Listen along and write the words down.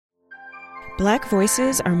Black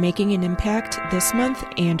voices are making an impact this month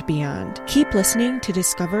and beyond. Keep listening to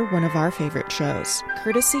discover one of our favorite shows,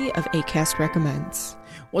 courtesy of Acast Recommends.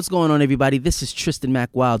 What's going on, everybody? This is Tristan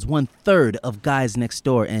Mac Wilds, 1/3 of Guys Next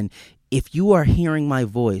Door, and if you are hearing my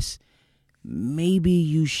voice, maybe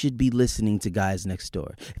you should be listening to Guys Next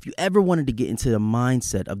Door. If you ever wanted to get into the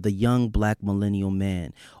mindset of the young black millennial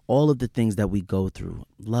man, all of the things that we go through,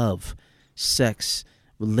 love, sex,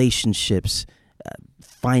 relationships,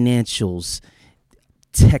 financials,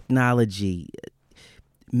 technology,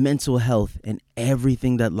 mental health, and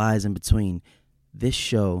everything that lies in between, this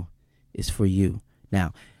show is for you.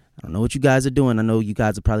 Now, I don't know what you guys are doing. I know you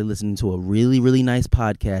guys are probably listening to a really, really nice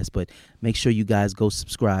podcast, but make sure you guys go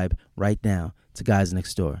subscribe right now to Guys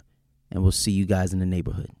Next Door, and we'll see you guys in the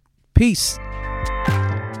neighborhood. Peace.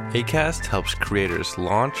 Acast helps creators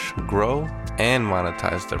launch, grow, and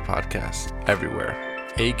monetize their podcasts everywhere.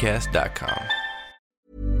 Acast.com.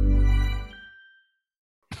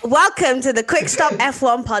 Welcome to the Quick Stop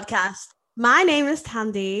F1 podcast. My name is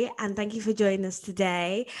Tandy, and thank you for joining us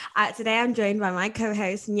today. Today I'm joined by my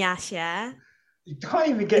co-host Nyasha. You can't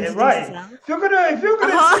even get it right. If you're gonna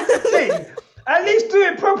say the thing, at least do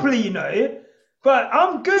it properly, you know. But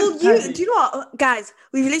I'm good. Well, do you know what, guys?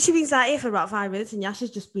 We've literally been sat here for about 5 minutes, and Yasha's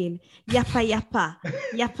just been yappa yappa,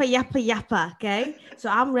 yappa yappa yappa. Okay, so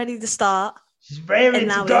I'm ready to start. She's ready and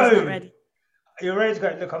now to go. He's not ready. You're ready to go.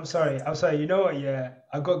 Look, I'm sorry. You know what? Yeah,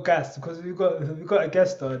 I got gassed because we've got a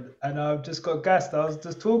guest on, and I've just got gassed. I was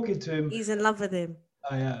just talking to him. He's in love with him.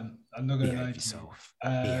 I am. I'm not gonna lie to you.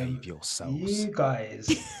 Behave yourselves. You guys.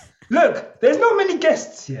 Look, there's not many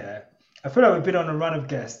guests here. I feel like we've been on a run of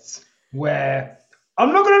guests where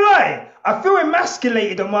I'm not gonna lie. I feel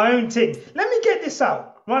emasculated on my own thing. Let me get this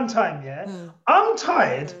out one time. Yeah, I'm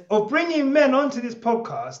tired of bringing men onto this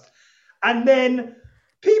podcast, and then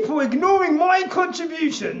people ignoring my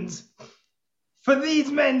contributions for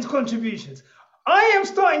these men's contributions. I am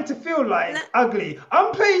starting to feel like ugly.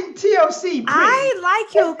 I'm playing TLC. I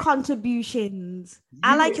like your contributions.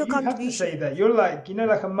 I like your contributions. You have to say that. You're like,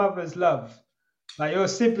 like a mother's love. Like your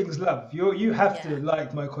siblings' love. You have to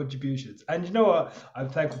like my contributions. And you know what? I'm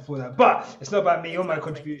thankful for that. But it's not about me or my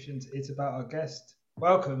contributions. It's about our guest.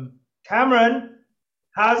 Welcome, Cameron.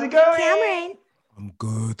 How's it going? Cameron. I'm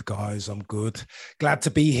good, guys. I'm good. Glad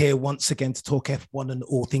to be here once again to talk F1 and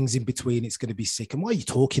all things in between. It's going to be sick. And why are you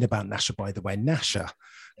talking about Nasha, by the way? Nasha,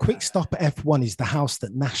 Quick Stop F1 is the house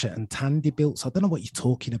that Nasha and Tandy built. So I don't know what you're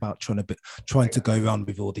talking about, trying to go around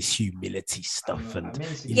with all this humility stuff. But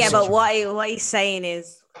what he's saying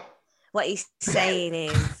is,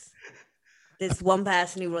 there's one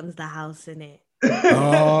person who runs the house, in it.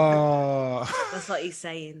 Oh, that's what he's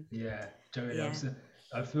saying. Yeah, Joey. Yeah.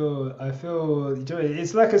 I feel, Joey,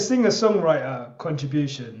 it's like a singer-songwriter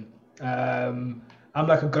contribution. I'm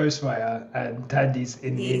like a ghostwriter, and Tandy's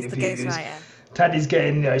in the interviews. Tandy's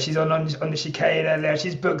getting, she's on the chicane, and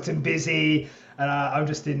she's booked and busy, and I'm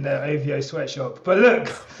just in the OVO sweatshop. But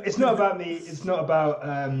look, it's not about me. It's not about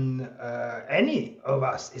any of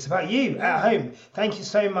us. It's about you at home. Thank you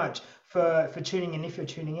so much for tuning in. If you're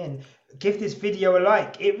tuning in, give this video a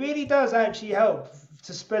like. It really does actually help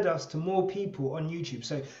to spread us to more people on YouTube.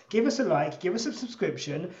 So give us a like, give us a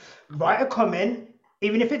subscription, write a comment,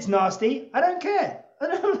 even if it's nasty. I don't care.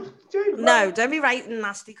 Don't be writing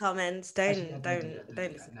nasty comments. Don't. No,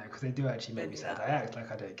 because they do actually make me sad. I act like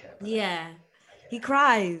I don't care. Yeah. He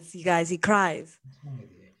cries, you guys. He cries. What's wrong with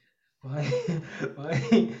you?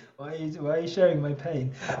 Why are you showing my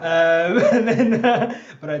pain? But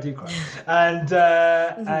I do cry.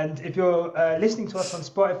 And if you're listening to us on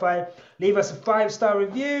Spotify, leave us a 5-star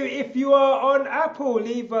review. If you are on Apple,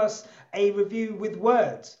 leave us a review with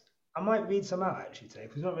words. I might read some out actually today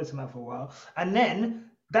because we've not read some out for a while. And then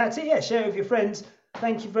that's it. Yeah, share it with your friends.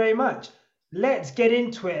 Thank you very much. Let's get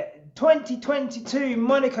into it. 2022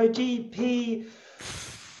 Monaco GP.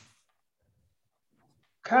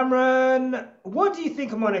 Cameron, what do you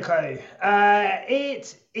think of Monaco?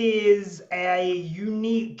 It is a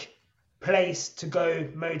unique place to go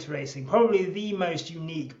motor racing. Probably the most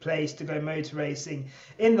unique place to go motor racing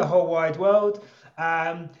in the whole wide world.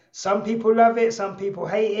 Some people love it, some people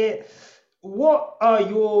hate it. What are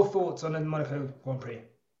your thoughts on the Monaco Grand Prix?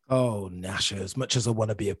 Oh, Nasha, as much as I want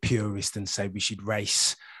to be a purist and say we should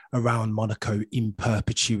race around Monaco in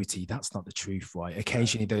perpetuity, that's not the truth, right?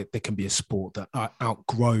 Occasionally there can be a sport that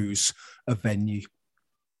outgrows a venue.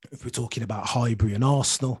 If we're talking about Highbury and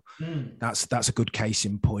Arsenal, that's a good case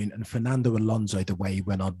in point. And Fernando Alonso, the way he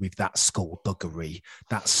went on with that skullduggery,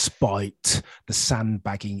 that spite, the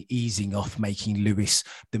sandbagging, easing off, making Lewis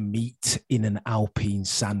the meat in an Alpine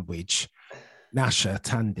sandwich. Nasha,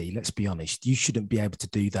 Tandy, let's be honest, you shouldn't be able to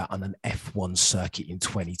do that on an F1 circuit in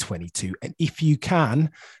 2022. And if you can,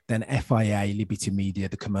 then FIA, Liberty Media,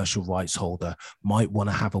 the commercial rights holder, might want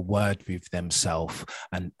to have a word with themselves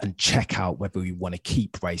and check out whether we want to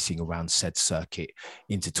keep racing around said circuit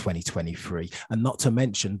into 2023. And not to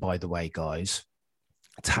mention, by the way, guys,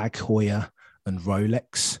 Tag Heuer and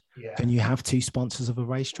Rolex. Yeah. Can you have two sponsors of a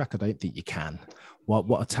racetrack? I don't think you can.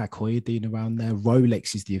 What are Tag Heuer doing around there?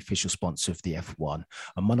 Rolex is the official sponsor of the F1,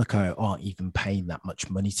 and Monaco aren't even paying that much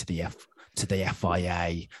money to the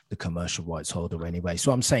FIA, the commercial rights holder, anyway.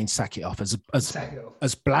 So I'm saying sack it off.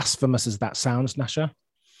 As blasphemous as that sounds, Nasha,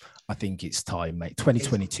 I think it's time, mate.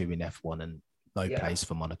 2022 in F1 and no place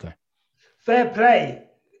for Monaco. Fair play.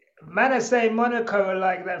 Man, I say Monaco are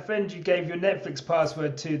like that friend you gave your Netflix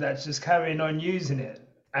password to that's just carrying on using it.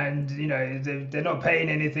 And, you know, they're not paying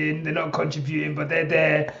anything, they're not contributing, but they're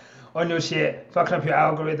there on your shit, fucking up your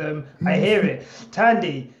algorithm. I hear it.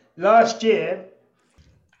 Tandy, last year,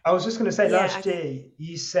 I was just going to say, year,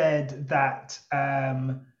 you said that,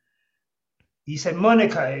 you said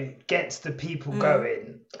Monaco gets the people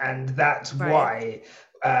going, and that's why.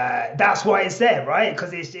 That's why it's there, right?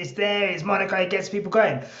 Because it's there. It's Monaco. It gets people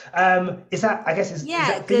going. Is that? I guess is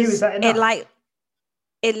that for you? Is that enough?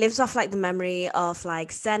 It lives off like the memory of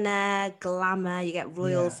like Senna, glamour. You get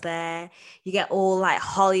royals there. You get all like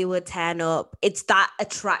Hollywood turn up. It's that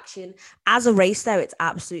attraction. As a race, though, it's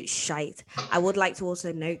absolute shite. I would like to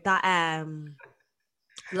also note that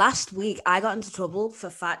last week I got into trouble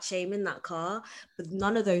for fat shaming that car, but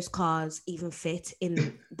none of those cars even fit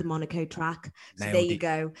in the Monaco track. So there you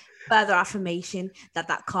go. Further affirmation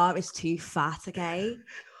that car is too fat. Okay,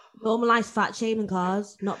 normalize fat shaming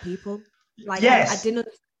cars, not people. Like I didn't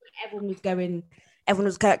understand. Everyone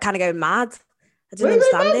was kind of going mad. I didn't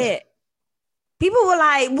understand it. People were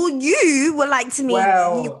like, well, you were like to me,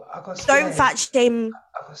 well, I got scared. Don't fat shame.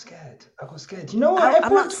 I got scared. You know what?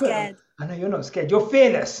 I'm not scared. I know you're not scared. You're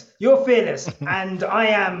fearless. And I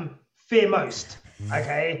am fearmost.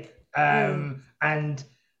 Okay. And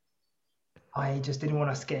I just didn't want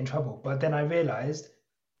us to get in trouble. But then I realized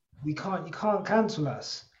you can't cancel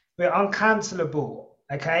us. We're uncancelable.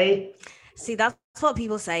 Okay. See, that's what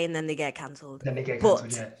people say, and then they get cancelled. Yeah.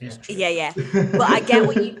 But I get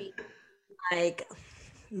what you mean. Like,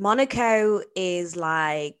 Monaco is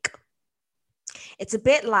like, it's a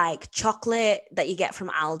bit like chocolate that you get from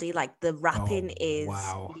Aldi. Like, the wrapping is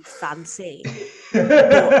really fancy, but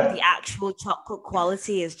the actual chocolate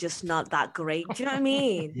quality is just not that great. Do you know what I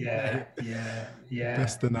mean? Yeah.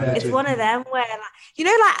 It's one of them where, like, you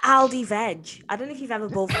know, like Aldi veg. I don't know if you've ever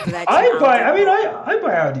bought the veg. I buy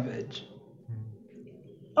Aldi veg.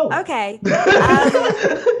 Oh. Okay.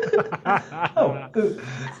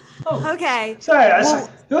 Okay. Sorry,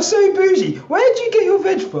 you're so bougie. Where do you get your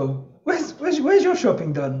veg from? Where's your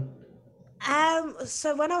shopping done?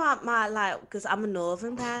 So when I'm at my, because I'm a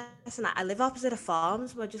northern person, I live opposite a farm,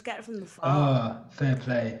 so I just get it from the farm. Oh, fair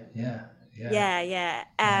play. Yeah.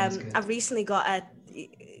 I've recently got do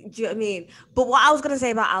you know what I mean? But what I was going to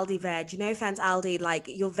say about Aldi veg, no offense, Aldi, like,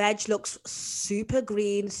 your veg looks super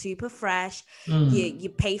green, super fresh. You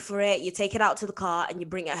pay for it, you take it out to the car and you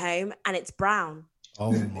bring it home and it's brown.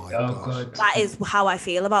 Oh my God. That is how I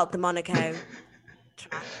feel about the Monaco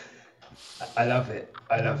track. I love it.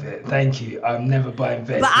 Thank you. I'm never buying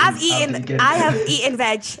veg. But I have eaten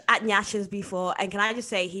veg at Nyasha's before, and can I just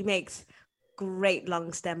say he makes great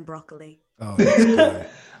long stem broccoli. Oh, that's good.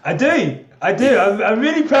 I do. I'm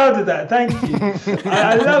really proud of that. Thank you.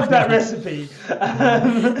 I love that recipe.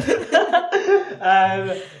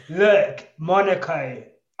 Look, Monaco.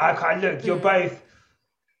 Look, you're both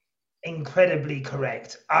incredibly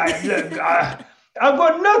correct. I've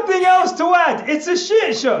got nothing else to add. It's a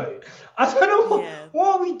shit show. I don't know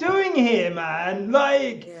what are we doing here, man?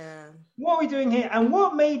 What are we doing here? And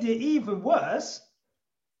what made it even worse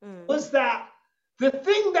was that the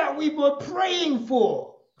thing that we were praying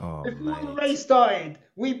for before the race started,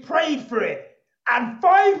 we prayed for it. And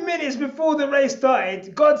 5 minutes before the race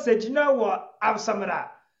started, God said, you know what? Have some of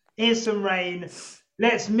that. Here's some rain.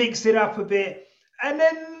 Let's mix it up a bit. And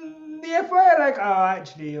then the FIA like,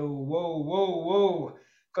 whoa.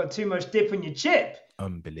 Got too much dip in your chip.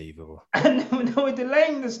 Unbelievable. And then we're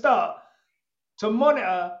delaying the start to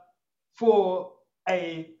monitor for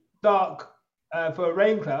a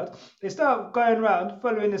rain cloud. They start going around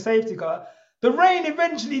following the safety car. The rain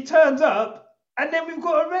eventually turns up, and then we've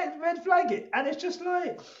got a red flag it. And it's just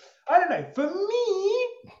like, I don't know. For me,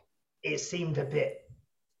 it seemed a bit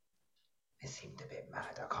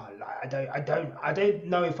mad. I can't lie. I don't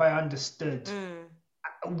know if I understood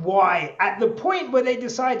why at the point where they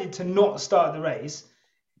decided to not start the race,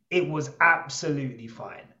 it was absolutely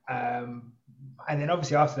fine. And then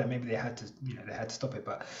obviously after that, maybe they had to stop it.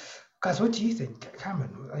 But guys, what do you think,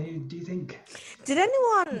 Cameron? Do you think? Did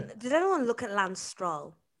anyone look at Lance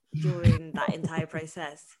Stroll during that entire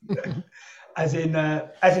process? As in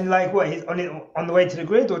like what, he's on the way to the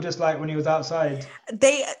grid, or just like when he was outside?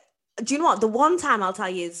 Do you know what? The one time I'll tell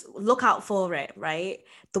you is look out for it, right?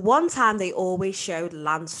 The one time they always showed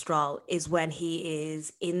Lance Stroll is when he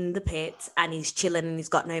is in the pits and he's chilling and he's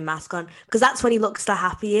got no mask on, because that's when he looks the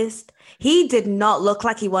happiest. He did not look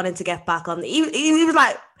like he wanted to get back on. He was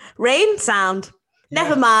like, rain sound.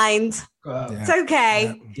 Never mind. It's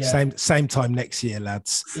okay. Yeah. Same time next year,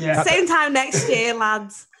 lads. Yeah. Same time next year,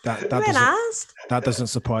 lads. That doesn't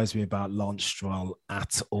surprise me about Lance Stroll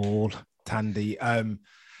at all, Tandy.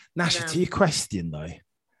 Nasha, to your question though,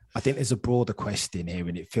 I think there's a broader question here,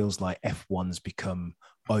 and it feels like F1's become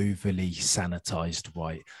overly sanitized,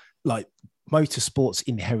 right? Like motorsports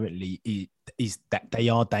inherently is that they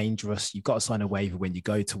are dangerous. You've got to sign a waiver when you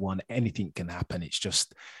go to one. Anything can happen.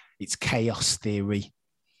 It's chaos theory.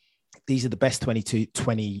 These are the best 20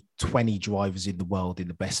 drivers in the world, in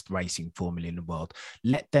the best racing formula in the world.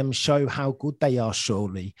 Let them show how good they are,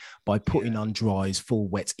 surely, by putting on dries, full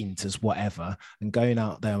wet inters, whatever, and going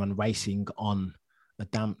out there and racing on a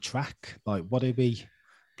damp track. Like, what do we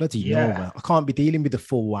bloody know? I can't be dealing with the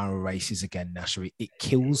 4-hour races again, Nasher. It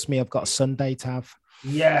kills me. I've got a Sunday to have.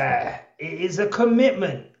 Yeah, it is a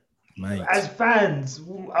commitment. Mate. As fans,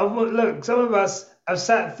 look, some of us have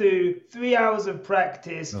sat through 3 hours of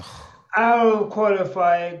practice, hour of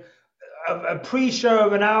qualifying, a pre-show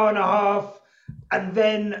of an hour and a half, and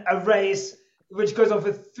then a race which goes on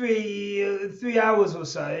for three hours or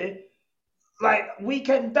so. Like,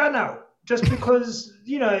 weekend done out, just because,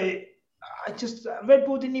 Red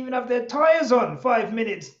Bull didn't even have their tyres on 5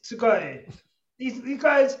 minutes to go. These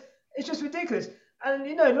guys, it's just ridiculous. And,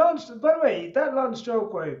 Lance, by the way, that Lance Stroll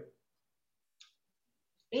quote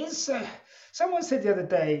is... someone said the other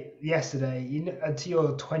yesterday, to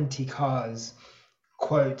your 20 cars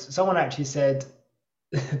quote, someone actually said,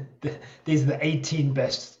 these are the 18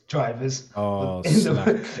 best drivers in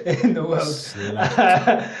the world,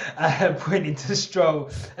 pointing to Stroll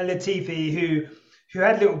and Latifi, who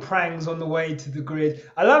had little prangs on the way to the grid.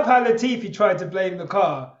 I love how Latifi tried to blame the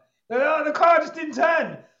car. The car just didn't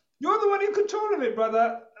turn. You're the one in control of it,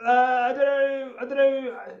 brother. I don't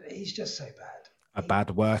know. He's just so bad. A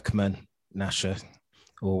bad workman. Nasher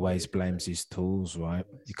always blames his tools, right?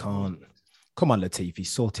 You can't. Come on, Latifi,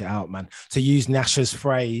 sort it out, man. To use Nasher's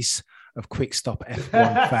phrase of quick stop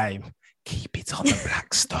F1 fame, keep it on the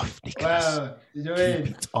black stuff, Nicholas. Wow, keep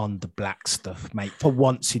it on the black stuff, mate. For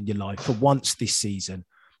once in your life, for once this season,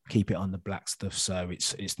 keep it on the black stuff. So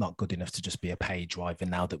it's not good enough to just be a paid driver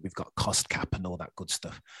now that we've got cost cap and all that good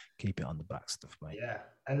stuff. Keep it on the black stuff, mate. Yeah.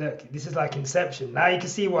 And look, this is like Inception. Now you can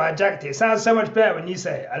see why I jacked it. It sounds so much better when you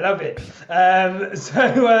say it. I love it.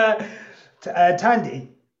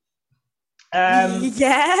 Tandy.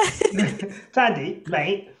 Yeah. Tandy,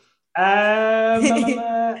 mate.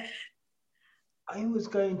 I was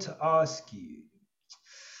going to ask you,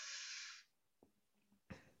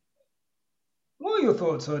 what are your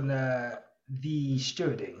thoughts on the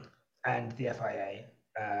stewarding and the FIA?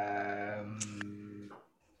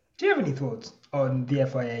 Do you have any thoughts on the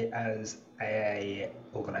FIA as a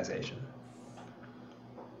organisation?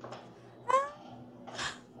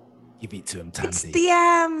 Give it to him, Tandy.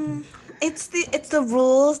 It's the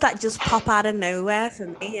rules that just pop out of nowhere for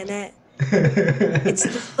me, innit? It's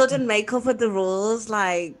the sudden makeup of the rules.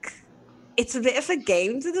 Like, it's a bit of a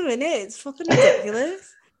game to them, innit? It's fucking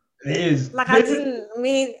ridiculous. It is. Like, I didn't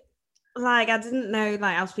know,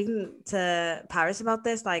 like, I was speaking to Paris about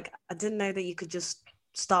this. Like, I didn't know that you could just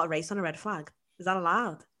start a race on a red flag. Is that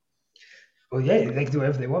allowed? Well, yeah, they can do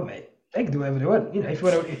whatever they want, mate. They can do whatever they want. If you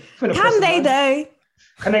want to can they, though?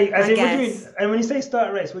 Can they? What do you mean? And when you say start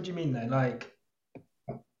a race, what do you mean, though? Like,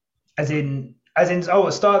 as in, do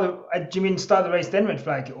you mean start the race then red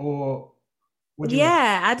flag, or what do you mean?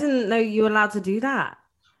 I didn't know you were allowed to do that.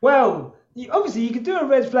 Well, obviously you could do a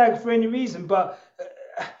red flag for any reason, but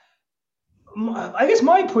I guess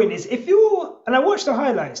my point is, and I watched the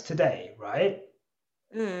highlights today, right?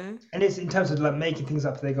 And it's in terms of like making things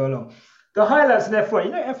up as they go along. The highlights in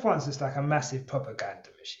F1, F1's just like a massive propaganda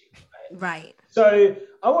machine, right? So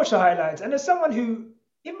I watched the highlights, and as someone who,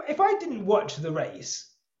 if I didn't watch the race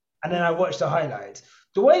and then I watched the highlights,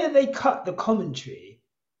 the way that they cut the commentary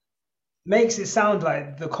makes it sound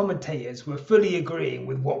like the commentators were fully agreeing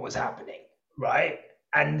with what was happening, right?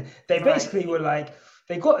 And they basically were like,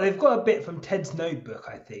 they've got a bit from Ted's notebook,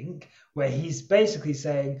 I think, where he's basically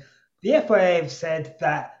saying the FIA have said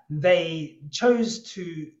that they chose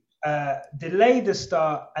to delay the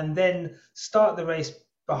start and then start the race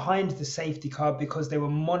behind the safety car because they were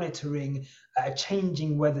monitoring a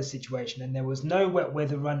changing weather situation, and there was no wet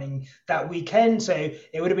weather running that weekend, so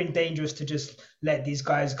it would have been dangerous to just let these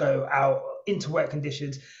guys go out into wet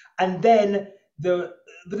conditions. And then the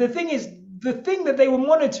thing is, the thing that they were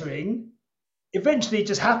monitoring eventually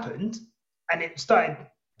just happened, and it started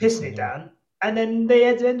pissing it down, and then they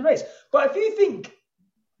had to end the race. But if you think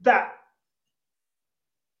that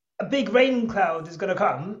a big rain cloud is going to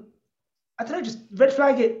come, I don't know, just red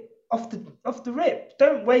flag it off the rip.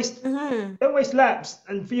 Don't waste laps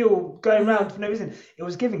and fuel going around for no reason. It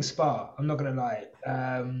was giving Spa, I'm not going to lie.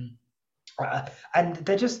 And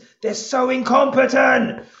they're so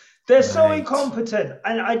incompetent. They're so incompetent,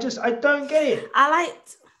 and I don't get it. I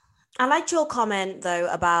liked your comment though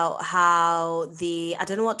about how I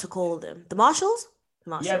don't know what to call them, the marshals.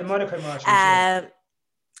 Yeah, the Monaco marshals.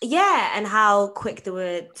 Yeah, and how quick they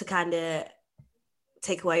were to kind of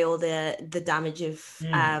take away all the damage of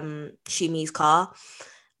Shumi's car,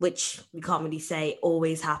 which we can't really say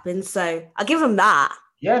always happens. So I'll give them that.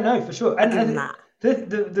 Yeah, no, for sure. And that.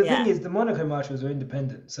 The thing is, the Monaco marshals are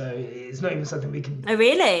independent, so it's not even something we can. Oh,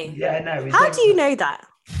 really? Yeah, no. How do you know that?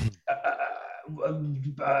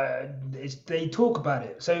 They talk about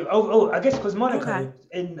it. So, I guess because Monaco,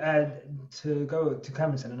 to go to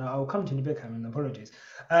Cameron, and I'll come to you in a bit, Cameron, apologies.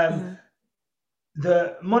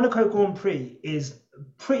 The Monaco Grand Prix is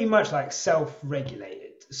pretty much like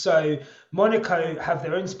self-regulated. So Monaco have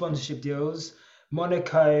their own sponsorship deals.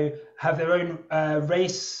 Monaco have their own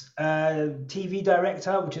race TV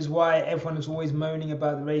director, which is why everyone is always moaning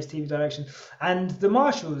about the race TV direction. And the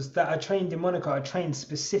marshals that are trained in Monaco are trained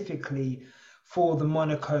specifically for the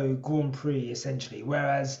Monaco Grand Prix, essentially.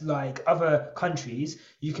 Whereas like other countries,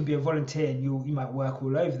 you can be a volunteer and you might work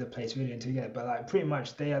all over the place really until you get it. But like pretty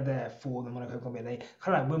much they are there for the Monaco Grand Prix. They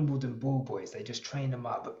kind of like Wimbledon ball boys. They just train them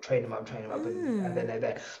up, and then they're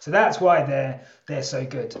there. So that's why they're so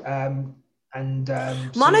good.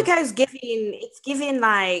 Monaco's giving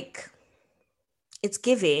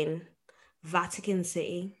Vatican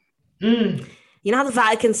City. You know how the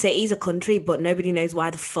Vatican City is a country, but nobody knows why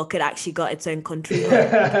the fuck it actually got its own country.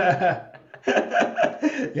 Yeah,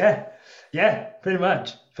 pretty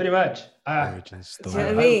much. Do you know what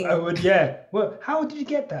I mean? I would, yeah. Well, how did you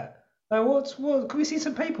get that? What? Can we see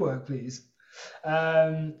some paperwork, please?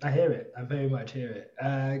 I hear it. I very much hear it.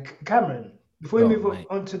 Cameron, before we move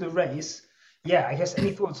on to the race, I guess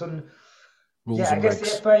any thoughts on rules I and guess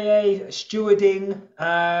regs? the FIA stewarding,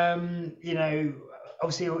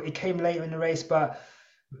 obviously it came later in the race, but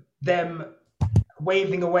them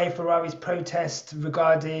waving away Ferrari's protest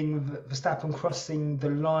regarding Verstappen crossing the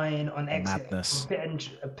line on exit,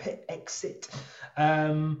 pit exit,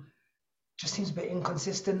 just seems a bit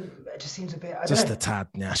inconsistent. It just seems a bit. A tad,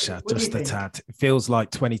 Nyasha. Just a tad. It feels like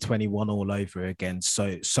 2021 all over again.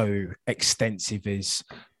 So extensive is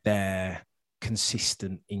their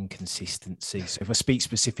consistent inconsistency. So if I speak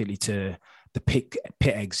specifically to the pit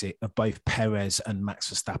exit of both Perez and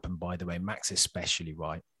Max Verstappen, by the way, Max especially,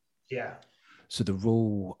 right? Yeah. So the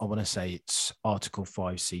rule, I want to say it's Article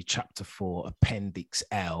 5C, Chapter 4, Appendix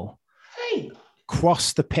L. Hey.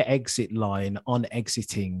 Cross the pit exit line on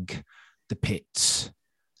exiting the pits,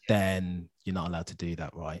 then you're not allowed to do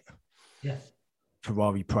that, right? Yeah.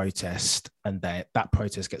 Ferrari protest, and that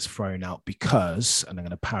protest gets thrown out because, and I'm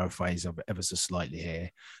going to paraphrase ever so slightly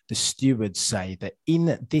here, the stewards say that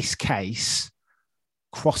in this case,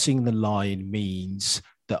 crossing the line means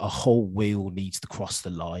that a whole wheel needs to cross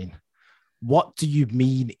the line. What do you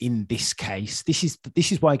mean in this case? This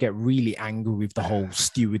is why I get really angry with the whole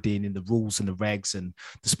stewarding and the rules and the regs and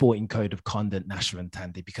the sporting code of conduct, Nasha and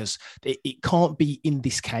Tandy, because it can't be in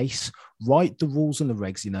this case. Write the rules and the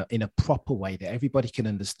regs in a proper way that everybody can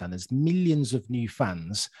understand. There's millions of new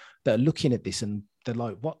fans that are looking at this and they're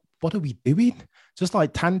like, what are we doing? Just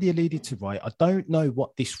like Tandy alluded to, right? I don't know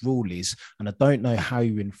what this rule is and I don't know how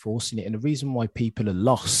you're enforcing it. And the reason why people are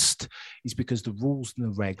lost is because the rules and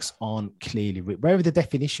the regs aren't clearly written. Where are the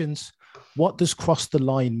definitions? What does cross the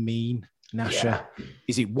line mean, Nasha? Yeah.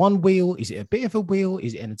 Is it one wheel? Is it a bit of a wheel?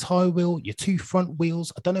 Is it an entire wheel? Your two front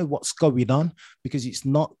wheels? I don't know what's going on because it's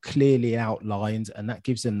not clearly outlined, and that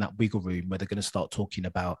gives them that wiggle room where they're going to start talking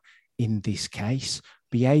about, in this case,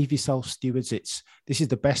 behave yourself, stewards. This is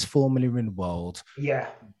the best formula in the world. Yeah.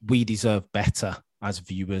 We deserve better as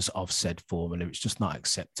viewers of said formula. It's just not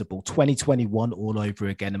acceptable. 2021 all over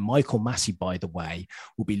again. And Michael Massey, by the way,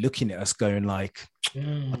 will be looking at us going like,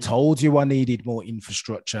 I told you I needed more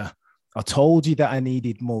infrastructure. I told you that I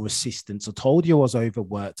needed more assistance. I told you I was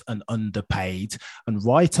overworked and underpaid. And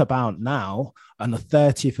right about now, on the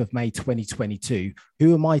 30th of May, 2022,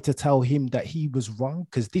 who am I to tell him that he was wrong?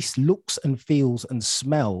 Because this looks and feels and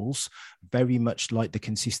smells very much like the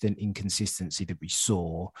consistent inconsistency that we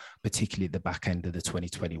saw, particularly at the back end of the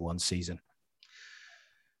 2021 season.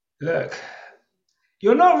 Look,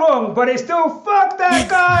 you're not wrong, but it's still fuck that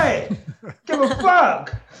guy. Give a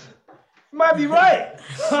fuck. Might be right.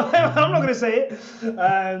 I'm not going to say it.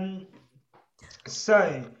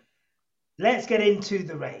 So let's get into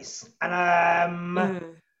the race. And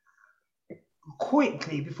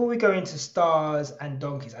quickly, before we go into stars and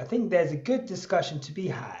donkeys, I think there's a good discussion to be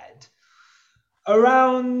had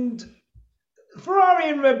around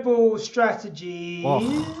Ferrari and Red Bull strategies,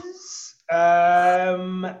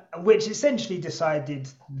 which essentially decided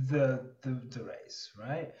the race,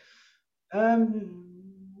 right?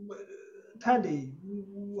 Tandy,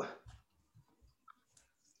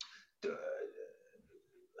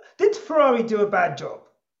 did Ferrari do a bad job?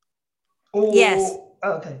 Or... Yes.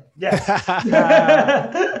 Oh, okay. Yes.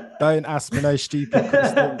 Don't ask me no stupid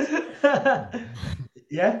questions.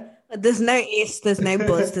 Yeah. There's no ifs, there's no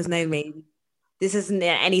buts, there's no maybe. This isn't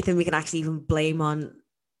anything we can actually even blame on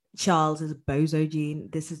Charles as a bozo gene.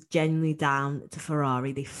 This is genuinely down to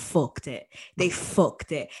Ferrari. They fucked it.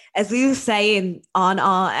 As we were saying on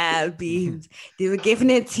our beams, they were giving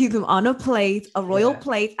it to them on a plate, a royal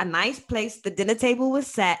plate, a nice place. The dinner table was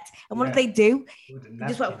set. And what did they do? They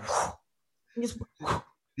just went,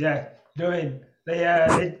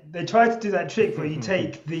 They tried to do that trick where you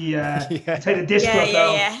take the dishcloth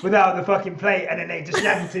out without the fucking plate, and then they just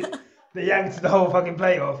yanked it. They yanked the whole fucking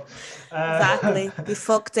plate off. Exactly. They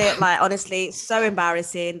fucked it. Like, honestly, it's so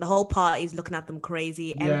embarrassing. The whole party's looking at them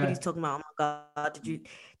crazy. Everybody's talking about, oh my God, did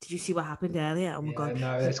you see what happened earlier? Oh my God.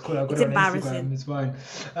 No, that's cool. I've got it's it on embarrassing. Instagram. It's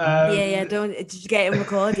fine. Did you get it on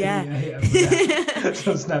record? Yeah. It's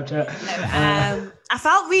on Snapchat.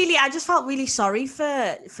 I just felt really sorry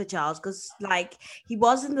for Charles, because like he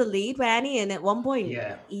was in the lead, wasn't he? And at one point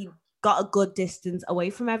he got a good distance away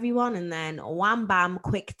from everyone, and then wham bam,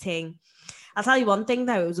 quick ting. I'll tell you one thing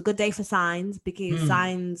though, it was a good day for Sainz, because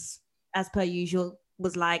Sainz, as per usual,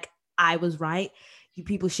 was like, I was right. You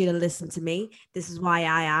people should have listened to me. This is why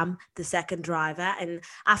I am the second driver. And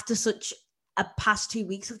after such a past 2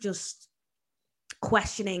 weeks of just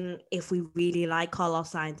questioning if we really like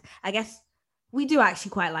Carlos Sainz, I guess we do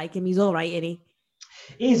actually quite like him. He's all right, isn't he?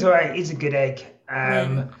 He's all right. He's a good egg.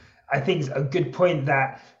 I think a good point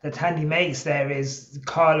that Tandy makes there is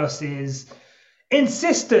Carlos's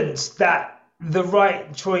insistence that the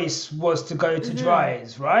right choice was to go to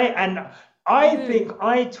dries, right? And I think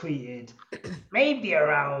I tweeted maybe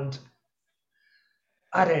around,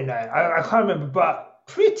 I don't know, I can't remember, but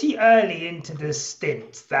pretty early into the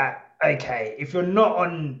stint that, okay, if you're not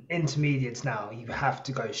on intermediates now, you have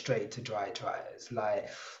to go straight to dryers. Like,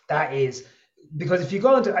 that is... Because if you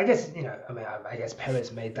go into, I guess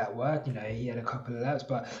Perez made that work. He had a couple of laps,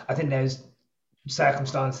 but I think there's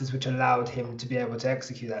circumstances which allowed him to be able to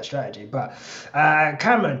execute that strategy. But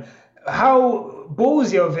Cameron, how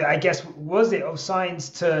ballsy of it, I guess, was it of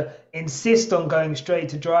Sainz to insist on going straight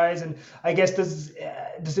to dries? And I guess does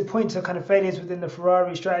it point to kind of failures within the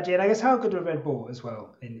Ferrari strategy? And I guess how good were Red Bull as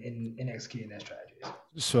well in executing their strategies?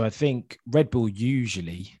 So I think Red Bull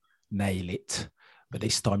usually nail it, but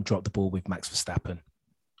this time dropped the ball with Max Verstappen.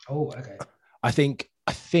 Oh, okay. I think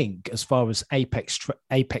as far as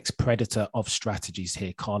apex predator of strategies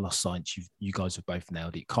here, Carlos Sainz, you guys have both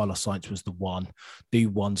nailed it. Carlos Sainz was the one. Do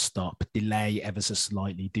one stop, delay ever so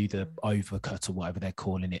slightly, do the overcut or whatever they're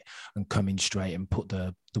calling it, and come in straight and put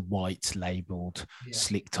the white labelled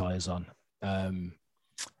slick tyres on.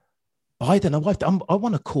 I don't know. I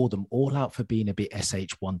want to call them all out for being a bit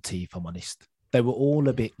SH1T, if I'm honest. They were all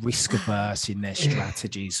a bit risk averse in their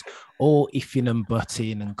strategies, all iffing and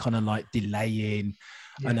butting and kind of like delaying.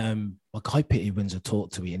 Yeah. And my guy Pitty Windsor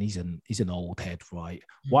talked to me, and he's an old head, right?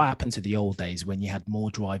 What happened to the old days when you had more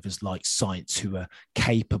drivers like Sainz who are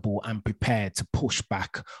capable and prepared to push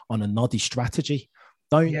back on a noddy strategy?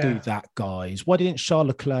 Don't do that, guys. Why didn't Charles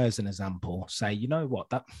Leclerc, as an example, say, you know what,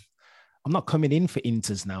 I'm not coming in for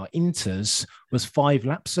Inters now. Inters was 5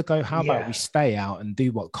 laps ago. How about we stay out and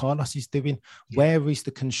do what Carlos is doing? Yeah. Where is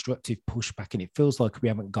the constructive pushback? And it feels like we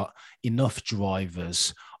haven't got enough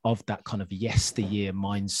drivers of that kind of yesteryear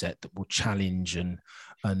mindset that will challenge and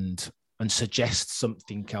suggest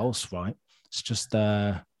something else, right? It's just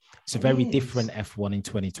it's a very different F1 in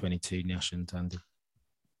 2022, Nyash and Tandy.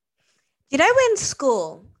 In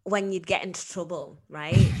school, when you'd get into trouble,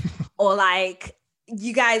 right? Or like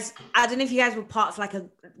you guys, I don't know if you guys were part of like a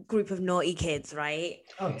group of naughty kids, right?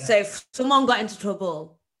 Oh, yeah. So if someone got into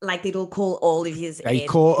trouble, like they'd all call all of yous They in.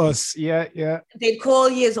 caught us. Yeah. They'd call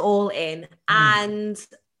yous all in. And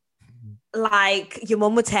like your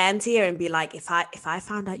mum would turn to you and be like, if I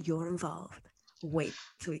found out you're involved, wait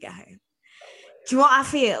till we get home. Do you know what I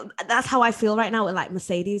feel? That's how I feel right now with like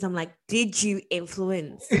Mercedes. I'm like, did you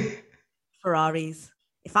influence Ferraris?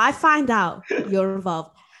 If I find out you're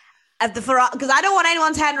involved at the Ferrari, because I don't want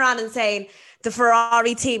anyone turning around and saying the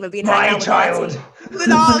Ferrari team have been hanging out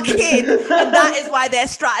with our kid, and that is why their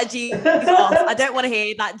strategy is off. I don't want to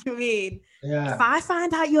hear that. Do you mean? Yeah. If I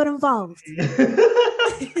find out you're involved.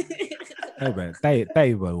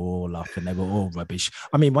 They were all off and they were all rubbish.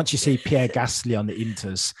 I mean, once you see Pierre Gasly on the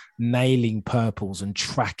Inters nailing purples and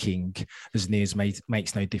tracking as near as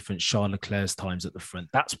makes no difference Charles Leclerc's times at the front,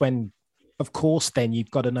 that's when, of course, then you've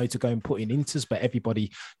got to know to go and put in Inters, but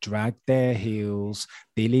everybody dragged their heels,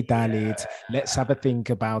 dilly-dallied. Let's have a think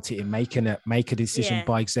about it and make a decision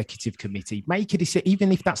by executive committee. Make a decision,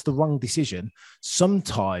 even if that's the wrong decision.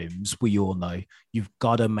 Sometimes we all know you've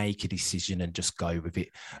got to make a decision and just go with it.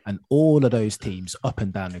 And all of those teams up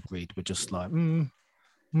and down the grid were just like,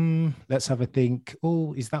 let's have a think.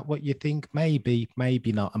 Oh, is that what you think? Maybe,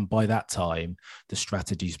 maybe not. And by that time, the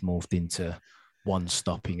strategy's morphed into one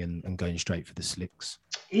stopping and going straight for the slicks.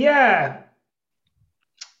 Yeah.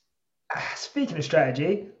 Speaking of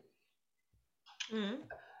strategy,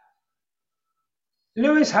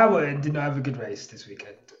 Lewis Hamilton did not have a good race this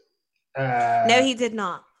weekend. No, he did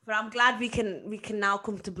not. But I'm glad we can now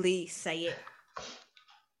comfortably say it.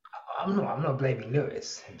 I'm not blaming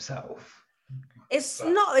Lewis himself.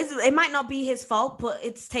 It might not be his fault, but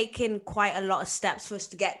it's taken quite a lot of steps for us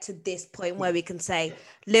to get to this point where we can say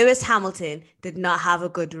Lewis Hamilton did not have a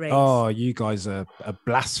good race. Oh, you guys are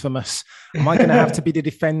blasphemous. Am I going to have to be the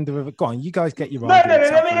defender of it? Go on, you guys get your arguments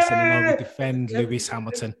out first, and then I will defend Lewis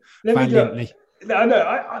Hamilton valiantly.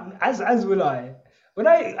 No, as will I.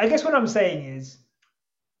 I guess what I'm saying is,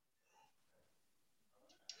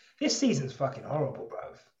 this season's fucking horrible,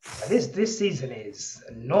 bruv. This season is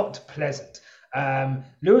not pleasant.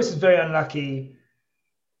 Lewis is very unlucky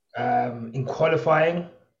in qualifying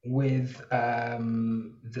with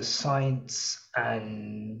the Sainz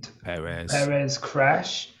and Perez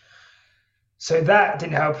crash. So that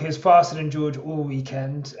didn't help. He was faster than George all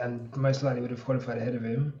weekend and most likely would have qualified ahead of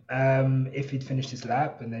him if he'd finished his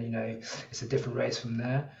lap. And then, it's a different race from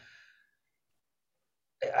there.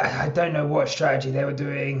 I don't know what strategy they were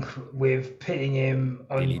doing with pitting him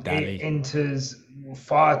on Inters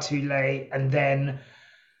far too late and then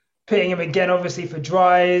pitting him again, obviously, for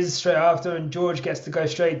dries straight after. And George gets to go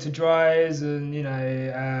straight to dries.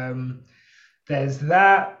 And, there's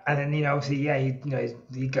that. And then, obviously,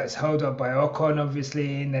 he gets held up by Ocon,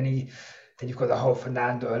 obviously. And then you've got the whole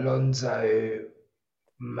Fernando Alonso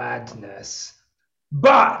madness.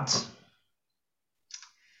 But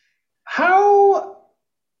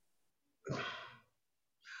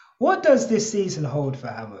what does this season hold for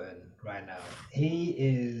Hamilton right now? He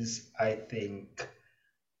is, I think,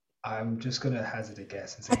 I'm just going to hazard a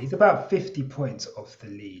guess and say he's about 50 points off the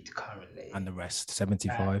lead currently. And the rest,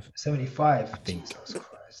 75? 75, I think. Jesus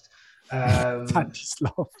Christ. Tandy's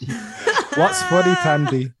laughing. What's funny,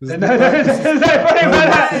 Tandy?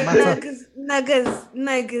 No,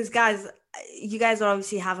 because guys, you guys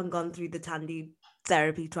obviously haven't gone through the Tandy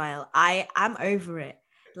therapy trial. I'm over it.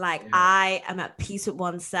 Like, I am at peace with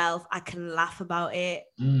oneself. I can laugh about it.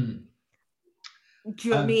 Do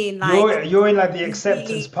you know what I mean? Like, you're in like the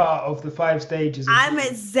acceptance part of the 5 stages. I'm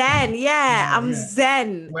at Zen. I'm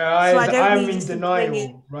Zen. Whereas I'm in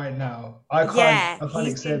denial right now. I can't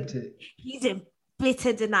accept it. He's in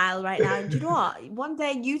bitter denial right now. And do you know what? One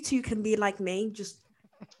day you two can be like me. Just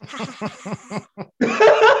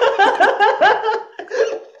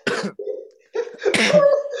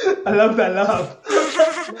I love that laugh.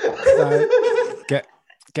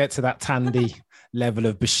 Get to that Tandy level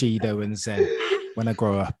of Bushido and Zen when I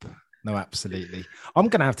grow up. No, absolutely. I'm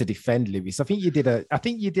gonna have to defend Lewis. I think you did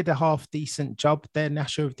a half decent job there,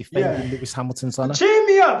 Nasha, of defending Lewis Hamilton's honour. Cheer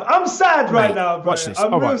me up. I'm sad right now, bro. Watch this.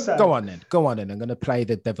 I'm all real right, sad. go on then. I'm gonna play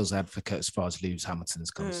the devil's advocate as far as Lewis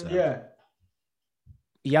Hamilton's concerned.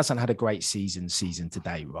 He hasn't had a great season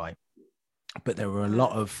today, right? But there were a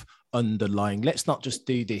lot of underlying. Let's not just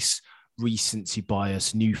do this recency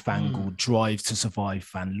bias, newfangled drive to survive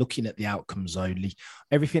fan, looking at the outcomes only.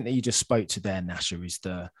 Everything that you just spoke to there, Nasha, is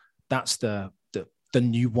the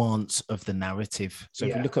nuance of the narrative. So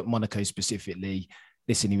if you look at Monaco specifically,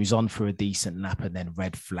 listen, he was on for a decent lap and then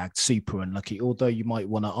red flagged, super unlucky. Although you might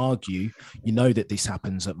want to argue, you know that this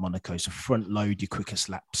happens at Monaco. So front load your quickest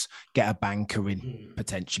laps, get a banker in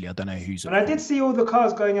potentially. I don't know who's. And I did see all the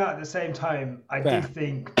cars going out at the same time. I did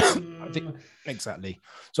think. Exactly.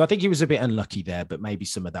 So I think he was a bit unlucky there, but maybe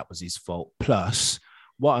some of that was his fault. Plus,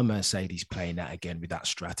 what a Mercedes playing at again with that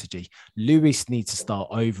strategy. Lewis needs to start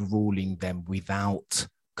overruling them without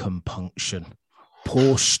compunction.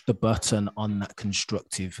 Push the button on that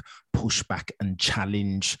constructive pushback and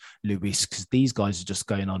challenge Lewis, because these guys are just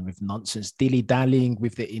going on with nonsense, dilly-dallying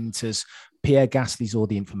with the inters. Pierre Gasly's all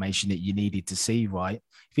the information that you needed to see, right?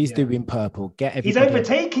 If he's doing purple, get everybody. He's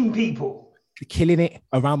overtaking people. Killing it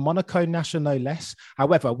around Monaco, Nasha, no less.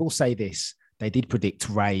 However, I will say this. They did predict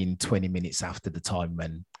rain 20 minutes after the time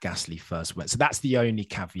when Gasly first went. So that's the only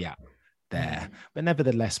caveat there. But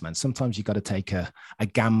nevertheless, man, sometimes you got to take a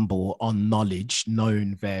gamble on knowledge,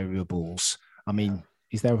 known variables. I mean,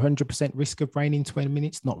 is there 100% risk of rain in 20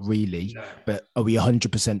 minutes? Not really. No. But are we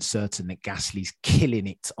 100% certain that Gasly's killing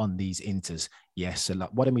it on these inters? Yes. So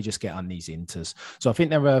like, why don't we just get on these inters? So I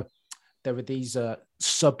think there are these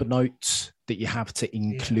sub notes that you have to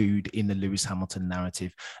include in the Lewis Hamilton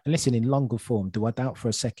narrative. And listen, in longer form, do I doubt for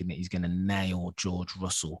a second that he's going to nail George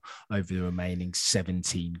Russell over the remaining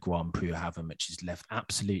 17 Grand Prix, however much is left?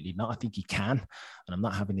 Absolutely not. I think he can. And I'm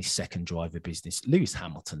not having this second driver business. Lewis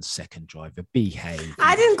Hamilton's second driver, behave.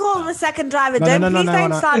 I didn't call him the second driver.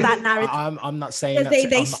 Don't start that narrative. I'm not saying that.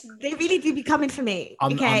 They really do be coming for me.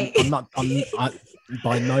 I'm not.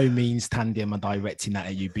 By no means, Tandy, am I directing that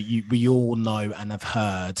at you, but we all know and have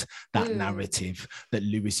heard that narrative that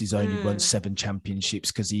Lewis has only won 7 championships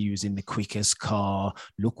because he was in the quickest car.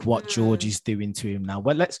 Look what George is doing to him now.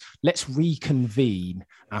 Well, let's reconvene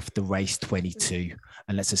after race 22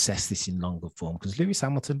 and let's assess this in longer form, because Lewis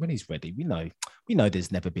Hamilton, when he's ready, we know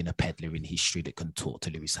there's never been a peddler in history that can talk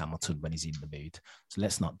to Lewis Hamilton when he's in the mood. So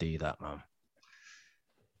let's not do that, man.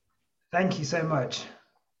 Thank you so much.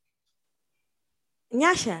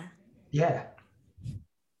 Nyasha. Yeah.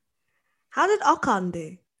 How did Ocon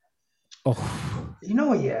do? Oh, you know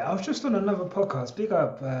what? Yeah, I was just on another podcast. Big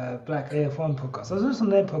up Black AF1 podcast. I was just on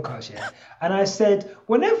their podcast, and I said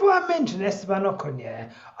whenever I mention Esteban Ocon,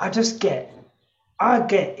 I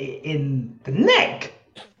get it in the neck.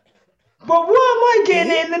 But why am I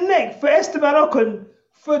getting it in the neck for Esteban Ocon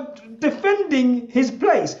for defending his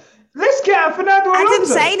place? Let's get out Fernando Alonso. I didn't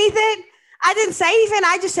say anything. I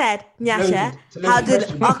just said, Nyasha, how did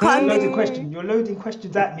Ocon? You're loading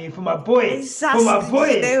questions at me for my boy. For my boy.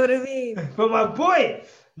 You know what I mean? For my boy.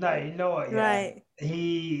 No, you know what? Yeah. Right.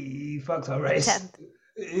 He fucked our race.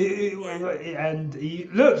 And he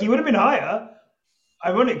would have been higher,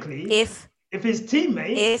 ironically, if his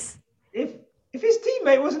teammate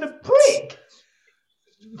wasn't a prick.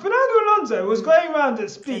 Fernando Alonso was going around at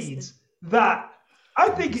speeds that I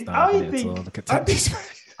think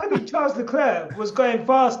Charles Leclerc was going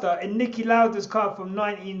faster in Niki Lauda's car from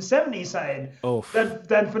 1970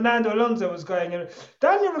 than Fernando Alonso was going.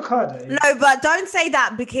 Daniel Ricciardo. No, but don't say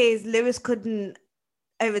that because Lewis couldn't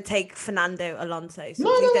overtake Fernando Alonso. So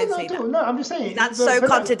no, I'm just saying. That's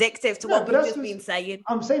contradictory to what we've just been saying.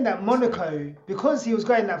 I'm saying that Monaco, because he was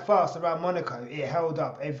going that fast around Monaco, it held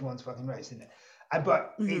up everyone's fucking race, didn't it?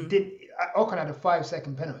 But it did. Ocon had a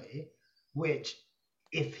 5-second penalty, which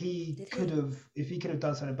if he could have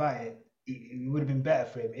done something about it, it would have been better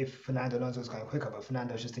for him if Fernando Alonso was going quicker. But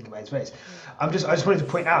Fernando was just thinking about his race. I just wanted to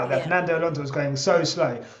point out that Fernando Alonso was going so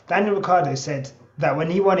slow. Daniel Ricciardo said that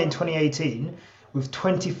when he won in 2018 with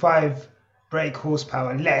 25 brake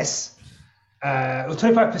horsepower less, or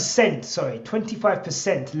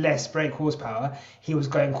 25% less brake horsepower, he was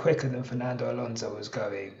going quicker than Fernando Alonso was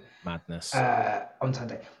going. Madness. On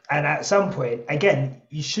Sunday. And at some point, again,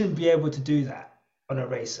 you shouldn't be able to do that on a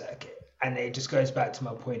race circuit. And it just goes back to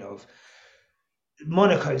my point of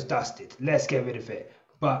Monaco's dusted. Let's get rid of it.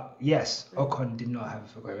 But yes, Ocon did not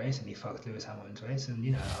have a great race and he fucked Lewis Hamilton's race.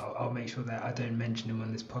 And, I'll make sure that I don't mention him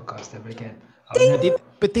on this podcast ever again.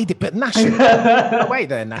 But Nasha, wait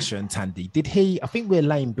there, Nasha and Tandy. Did he? I think we're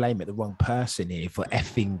laying blame at the wrong person here for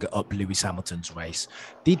effing up Lewis Hamilton's race.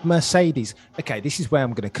 Did Mercedes? Okay, this is where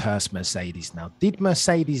I'm going to curse Mercedes now. Did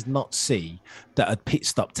Mercedes not see that a pit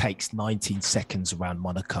stop takes 19 seconds around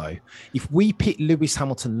Monaco? If we pit Lewis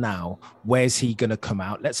Hamilton now, where's he going to come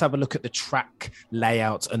out? Let's have a look at the track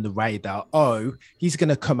layout and the radar. Oh, he's going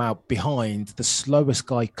to come out behind the slowest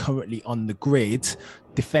guy currently on the grid.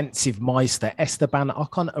 Defensive Meister Esteban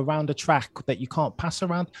Ocon around a track that you can't pass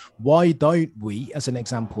around. Why don't we, as an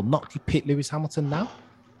example, not pit Lewis Hamilton now?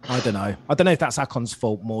 I don't know if that's Ocon's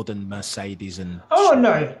fault more than Mercedes and. Oh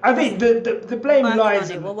no, I think the blame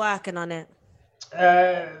lies. We're working on it.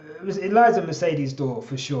 It lies at Mercedes' door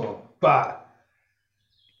for sure, but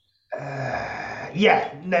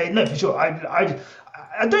no, for sure.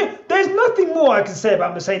 I don't. There's nothing more I can say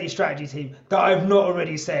about Mercedes' strategy team that I've not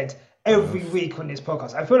already said every week on this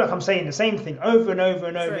podcast. I feel like I'm saying the same thing over and over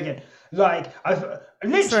and over again. Like I've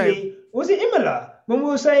literally was it Imola when we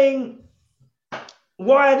were saying,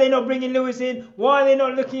 why are they not bringing Lewis in? Why are they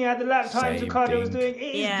not looking at the lap times Ricciardo was doing?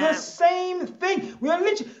 It is the same thing. We are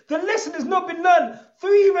literally, the lesson has not been learned. 4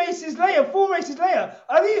 races later.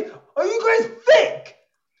 Are you guys thick?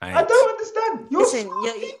 I don't understand. You're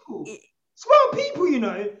smart people, you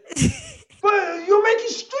know. But you're making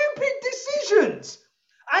stupid decisions.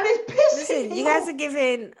 And it's pissing me you guys are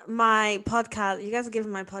giving my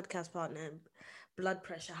podcast partner blood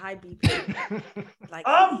pressure, high BP. Like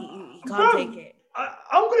he can't take it.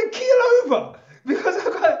 I'm gonna keel over because I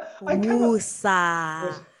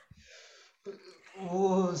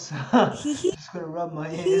Woosa. Just gonna rub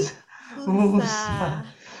my ears. Woosa.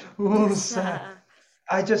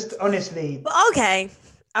 I just honestly. But okay,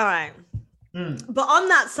 all right. But on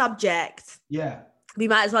that subject, we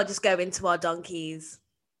might as well just go into our donkeys.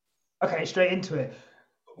 Okay, straight into it.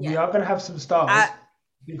 We are gonna have some stars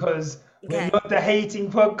because we're not the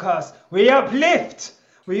hating podcast. We uplift.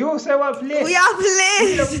 We also uplift. We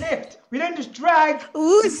uplift. We don't just drag.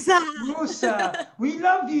 Woosa. We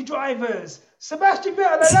love you, drivers. Sebastian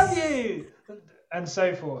Vettel, I love you. And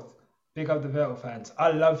so forth. Big up the Vettel fans.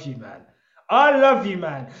 I love you, man.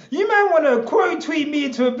 You man want to quote tweet me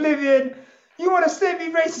into oblivion. You want to send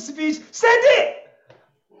me racist abuse. Send it.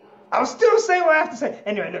 I'll still say what I have to say.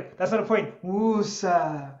 Anyway, look, that's not the point.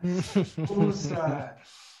 Woosa.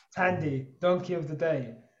 Tandy, donkey of the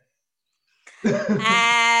day.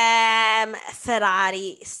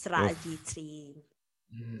 Ferrari strategy team.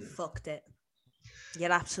 Fucked it.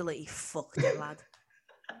 You're absolutely fucked it, lad.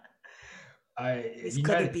 This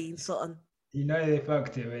could have been something. You know they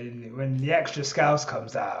fucked it when the extra scouse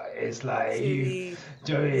comes out. It's like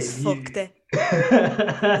fucked it.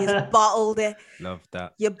 You bottled it. Love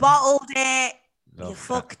that. You bottled it. You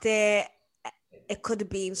fucked it. It could have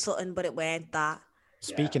been something, but it weren't that.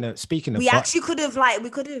 Speaking of, we actually could have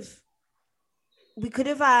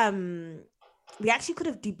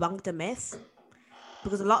debunked a myth,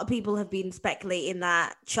 because a lot of people have been speculating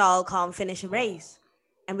that Charles can't finish a race,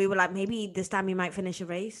 and we were like, maybe this time he might finish a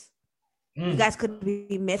race. You guys could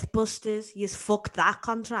be myth busters. You just fucked that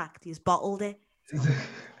contract. You just bottled it.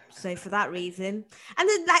 So for that reason, and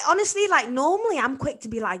then honestly, normally I'm quick to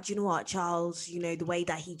be like, do you know what, Charles? You know, the way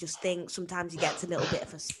that he just thinks, sometimes he gets a little bit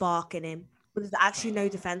of a spark in him. But there's actually no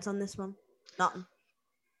defense on this one. Nothing.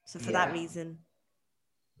 So for that reason,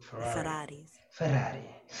 Ferrari.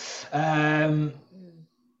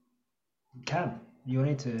 Cam, you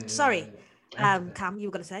need to. Sorry, Cam, you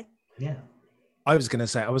were gonna say? Yeah. I was going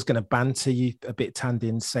to banter you a bit, Tandy,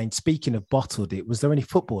 and saying, speaking of bottled it, was there any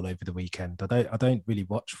football over the weekend? I don't really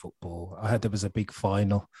watch football. I heard there was a big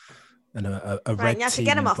final and a red you have team to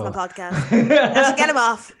get him off my podcast. You have to get him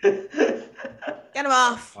off. Get him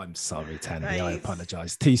off. I'm sorry, Tandy. Right. I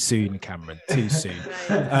apologise. Too soon, Cameron. Too soon.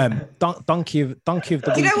 Donkey of the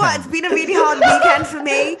weekend. You know what? It's been a really hard weekend for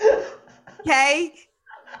me. Okay.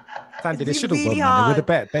 Tandy, they should have won. They would have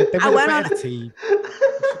bet. They would have bet a team.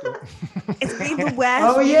 It's been the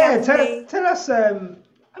worst. Oh yeah, tell us. I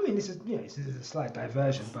mean, this is a slight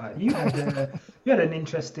diversion, but you had an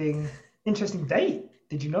interesting date,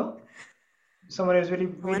 did you not? Someone who was really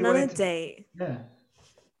went on a date. Yeah.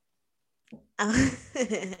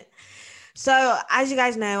 So as you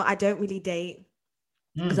guys know, I don't really date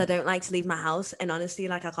because I don't like to leave my house, and honestly,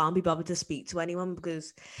 I can't be bothered to speak to anyone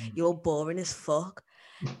because you're boring as fuck.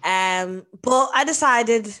 But I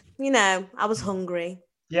decided, I was hungry.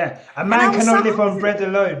 Yeah, a man cannot live on bread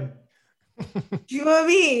alone. Do you know what I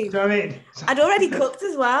mean? Do you know what I mean? I'd already cooked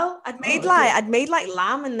as well. I'd made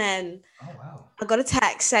lamb, and then I got a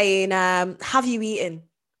text saying, "Have you eaten?"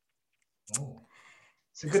 Oh,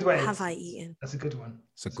 it's a good way. Have I eaten? That's a good one.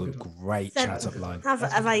 It's a great chat up line.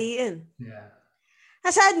 Have I eaten? Yeah.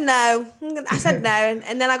 I said no. And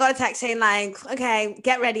then I got a text saying "Okay,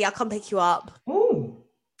 get ready. I'll come pick you up." Ooh.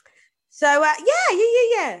 So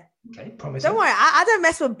yeah. Okay, promising. Don't worry, I don't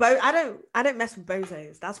mess with I don't mess with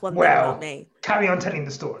bozos. That's one thing about me. Carry on telling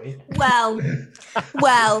the story. Well,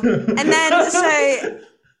 and then so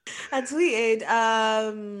I tweeted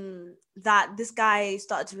that this guy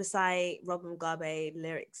started to recite Robin Mugabe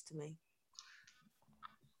lyrics to me.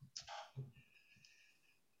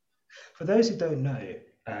 For those who don't know,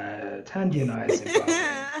 Tandy and I is in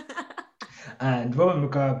Zimbabwe, and Robin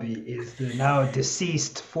Mugabe is the now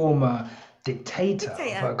deceased former dictator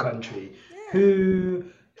of our country, who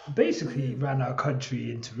basically ran our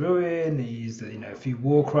country into ruin. He's, a few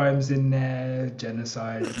war crimes in there,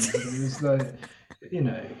 genocide. It was like, you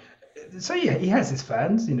know. So yeah, he has his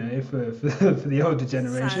fans, for the older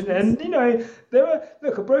generation, Fans. and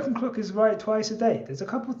a broken clock is right twice a day. There's a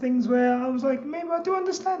couple things where I was like, maybe I do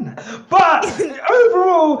understand that, but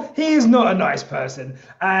overall, he is not a nice person.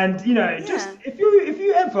 And just if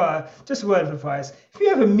you ever, just a word of advice, if you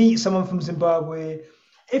ever meet someone from Zimbabwe,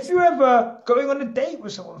 if you're ever going on a date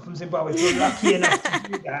with someone from Zimbabwe, if you're lucky enough to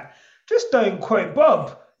do that, just don't quote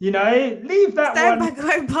Bob. Leave that one.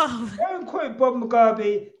 Don't quote Bob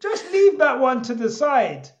Mugabe. Just leave that one to the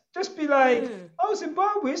side. Just be like, oh,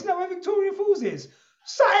 Zimbabwe, isn't that where Victoria Falls is?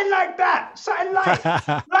 Something like that. Something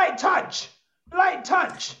light touch. Light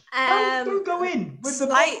touch. Don't go in with the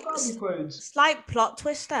Bob Mugabe quotes. Slight plot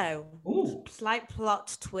twist, though. Ooh. Slight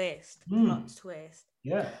plot twist. Plot twist.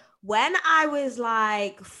 Yeah. When I was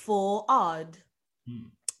like 4 odd,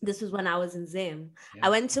 this was when I was in Zim. Yeah. I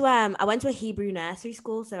went to a Hebrew nursery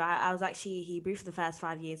school, so I was actually Hebrew for the first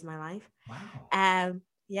 5 years of my life. Wow.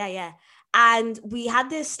 Yeah. And we had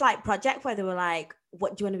this like project where they were like,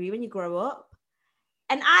 "What do you want to be when you grow up?"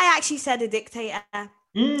 And I actually said a dictator.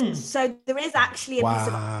 So there is actually a piece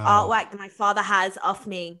of artwork that my father has of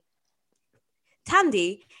me.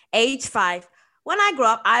 Tandy, age 5. When I grow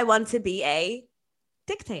up, I want to be a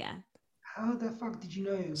dictator. How the fuck did you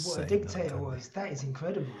know what a dictator was? That is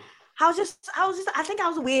incredible. I think I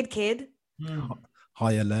was a weird kid.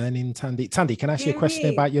 Higher learning, Tandy. Tandy, can I ask you a question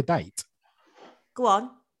about your date? Go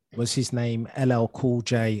on. Was his name LL Cool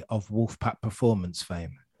J of Wolfpack Performance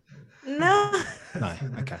fame? No. No.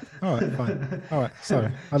 Okay. All right. Fine. All right.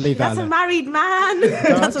 Sorry. I'll leave that alone. That's a married man.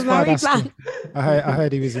 That's a married man. I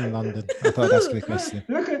heard he was in London. I thought I'd ask you the question.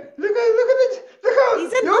 Look at it. Look how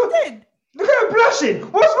he's in London. Look at her blushing.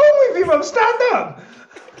 What's wrong with you, mum? Stand up.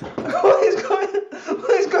 What is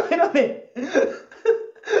going on here?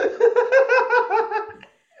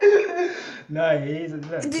 No, he's.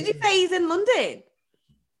 Did you say he's in London?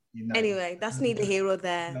 Anyway, that's neither here or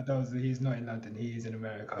there. No, he's not in London. He is in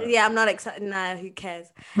America. Yeah, I'm not excited. No, who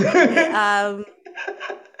cares? Anyway,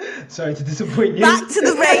 sorry to disappoint you. Back to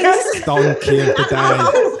the race. Donkey of the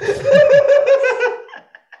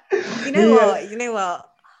day. You know what?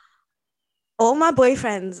 All my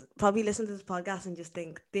boyfriends probably listen to this podcast and just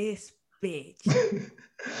think, this bitch.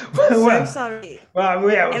 So sorry.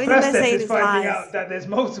 Well, yeah, first step is finding out that there's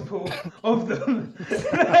multiple of them.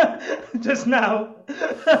 Just now.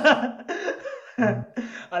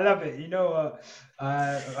 I love it. You know what?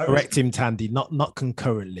 Correct him, Tandy. Not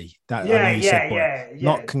concurrently. That yeah.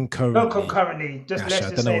 Not concurrently. Not concurrently. Just Gosh, let's I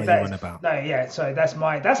just don't know say what that. you're on about. No, yeah. Sorry, that's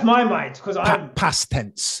my mind because I'm past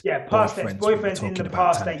tense. Yeah, past tense. Boyfriends in the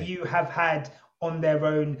past that you have had on their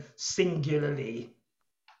own singularly.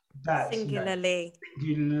 Singularly.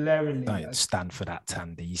 Don't stand for that,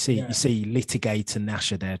 Tandy. You see litigator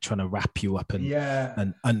Nasha there trying to wrap you up and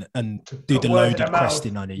do the loaded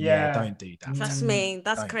question on it. Yeah, don't do that. Trust me,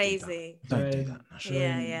 that's crazy. Don't do that, Nasha.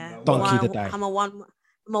 Yeah. Donkey the day. I'm a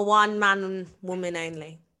one man woman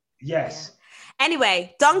only. Yes. Yeah.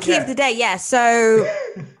 Anyway, donkey of the day. Yeah. So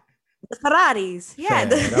the Ferraris. Yeah.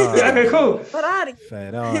 Okay, cool. Ferrari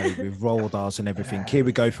with roll bars and everything. Here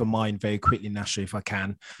we go for mine very quickly, Nasha, if I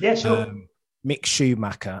can. Yeah, sure. Mick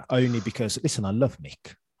Schumacher, only because, listen, I love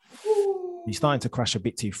Mick. He's starting to crash a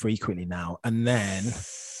bit too frequently now. And then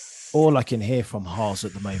all I can hear from Haas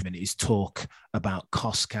at the moment is talk about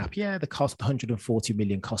cost cap. Yeah, the cost, 140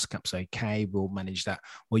 million cost cap's okay. We'll manage that.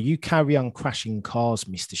 Well, you carry on crashing cars,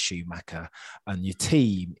 Mr. Schumacher, and your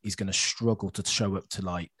team is going to struggle to show up to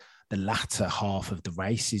like the latter half of the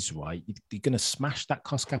races, right? You're going to smash that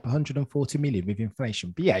cost cap 140 million with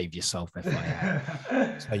inflation. Behave yourself, FIA.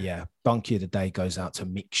 So yeah, donkey of the day goes out to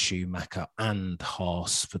Mick Schumacher and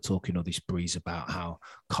Haas for talking all this breeze about how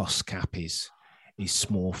cost cap is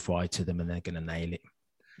small fry to them and they're going to nail it.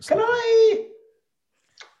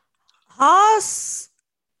 Haas.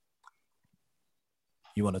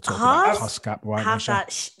 You want to talk about cost cap, right?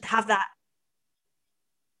 Have that.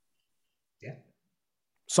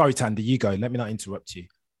 Sorry, Tandy, you go. Let me not interrupt you.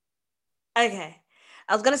 Okay.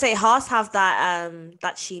 I was going to say Haas have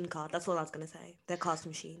that Sheen car. That's all I was going to say. Their car's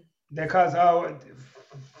from Sheen. Their car's,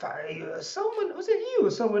 someone, was it you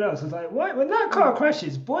or someone else? Was like, why? When that car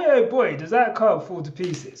crashes, boy, oh boy, does that car fall to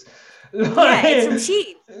pieces. Yeah, it's from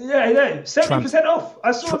Sheen. Yeah, 70% off.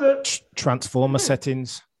 I saw the... Transformer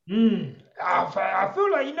settings. I feel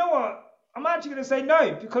like, you know what? I'm actually going to say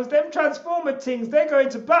no, because them Transformer things, they're going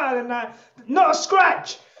to battle and that, not a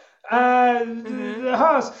scratch. The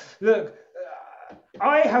Haas, look,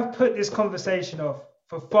 I have put this conversation off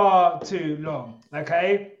for far too long,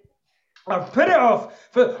 okay? I've put it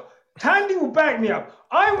off. Tandy will back me up.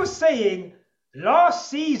 I was saying last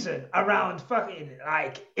season around fucking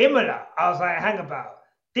like Imola, I was like, hang about.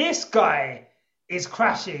 This guy is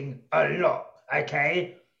crashing a lot,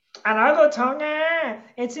 okay? And I got told,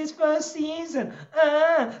 it's his first season.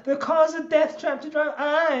 The car's a death trap to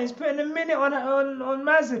drive. He's putting a minute on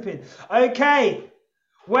Mazepin. Okay,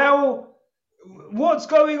 well, what's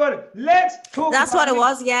going on? Let's talk. That's what it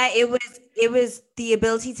was. Yeah, it was the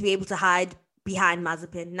ability to be able to hide behind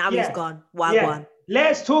Mazepin. Now he's gone. Wagwan.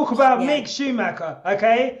 Let's talk about Mick Schumacher.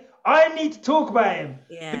 Okay, I need to talk about him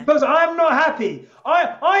because I'm not happy.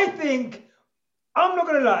 I think, I'm not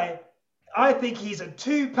gonna lie, I think he's a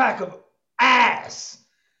 2-pack of ass.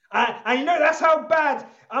 And you know, that's how bad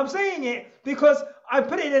I'm saying it, because I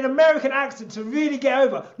put it in an American accent to really get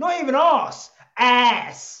over. Not even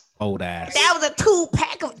ass. Old ass. That was a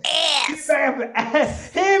 2-pack of ass. 2-pack of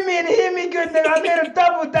ass. Hear me good, nigga. I made a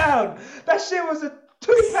double down. That shit was a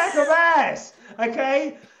 2-pack of ass.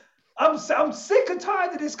 Okay? I'm sick and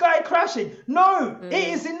tired of this guy crashing. No, it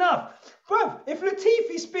is enough. Bro, if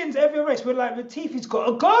Latifi spins every race, we're like, Latifi's got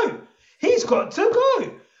to go. He's got to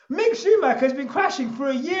go. Mick Schumacher has been crashing for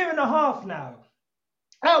a year and a half now.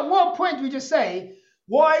 At what point do we just say,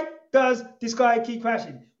 why does this guy keep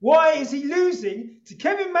crashing? Why is he losing to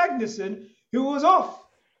Kevin Magnussen, who was off?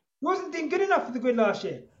 He wasn't doing good enough for the grid last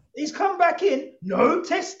year. He's come back in, no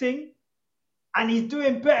testing, and he's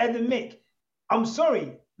doing better than Mick. I'm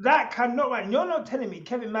sorry, that cannot right. You're not telling me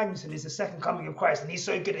Kevin Magnussen is the second coming of Christ and he's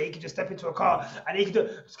so good that he can just step into a car and he can do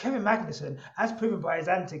it. Kevin Magnussen, as proven by his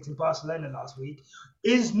antics in Barcelona last week,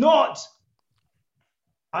 is not.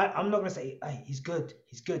 I'm not going to say, hey, he's good.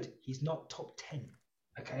 He's not top 10,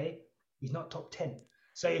 okay? He's not top 10.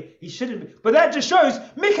 So he shouldn't be. But that just shows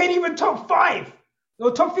Mick ain't even top 5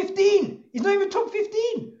 or top 15. He's not even top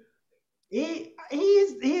 15. He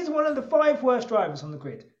is one of the 5 worst drivers on the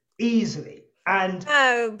grid, easily. And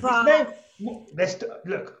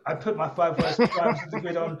look, I put my 5 worst drivers on the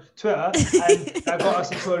grid on Twitter, and that got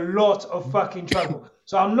us into a lot of fucking trouble.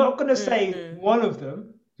 So I'm not going to say one of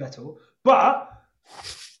them, Vettel, but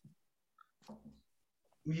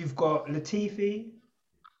you've got Latifi,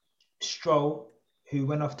 Stroll, who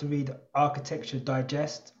went off to read Architecture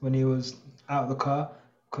Digest when he was out of the car,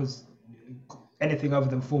 because anything other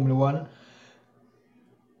than Formula One.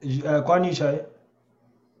 Guan Yu Zhou,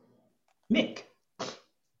 Mick.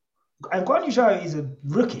 And Guan Yu Zhou is a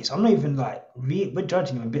rookie, so I'm not even like, we're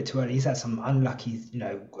judging him a bit too early. He's had some unlucky,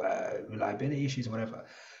 reliability issues or whatever.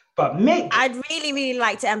 But Mick... I'd really, really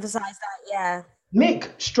like to emphasize that, yeah. Mick,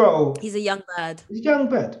 Stroll... He's a young bird. He's a young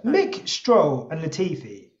bird. Mick, Stroll and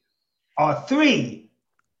Latifi are 3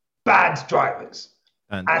 bad drivers.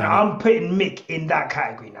 And I'm putting Mick in that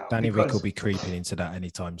category now. Danny Rick will be creeping into that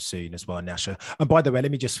anytime soon as well, Nasha. And by the way,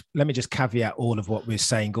 let me just caveat all of what we're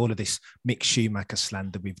saying, all of this Mick Schumacher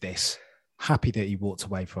slander with this. Happy that he walked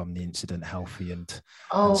away from the incident healthy and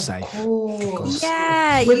safe.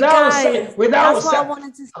 Yeah, that's what I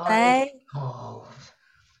wanted to say.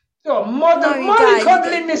 You're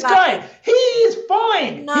mollycoddling this guy. He is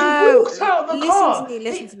fine. No, he walks out the car.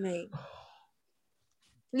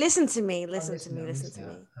 Listen to me.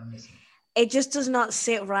 It just does not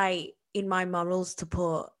sit right in my morals to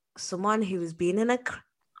put someone who has been in a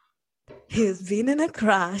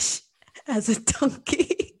crash as a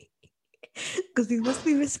donkey, because we must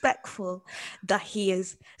be respectful that he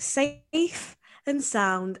is safe and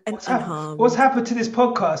sound and unharmed. What's happened to this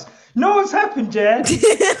podcast? You know what's happened, Jen?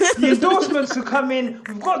 The endorsements will come in.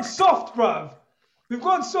 We've got soft, bruv. We've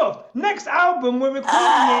got soft. Next album, we're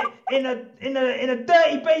recording it in a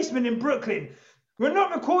dirty basement in Brooklyn. We're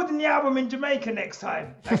not recording the album in Jamaica next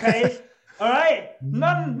time, okay? All right?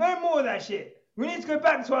 No more of that shit. We need to go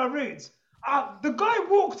back to our roots. The guy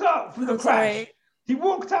walked out from the crash. Sorry. He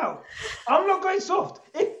walked out. I'm not going soft.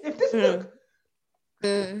 If this look,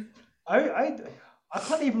 I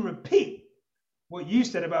can't even repeat what you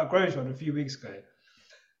said about Grosjean a few weeks ago.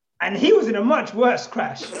 And he was in a much worse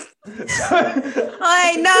crash.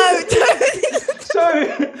 I know.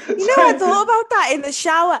 I thought about that in the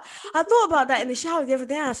shower. The other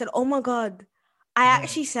day. And I said, "Oh my God, I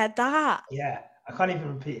actually said that." Yeah, I can't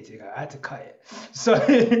even repeat it. I had to cut it. So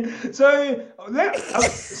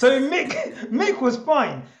Mick was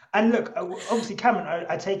fine. And look, obviously Cameron,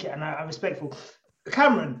 I take it and I'm respectful.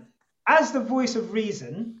 Cameron, as the voice of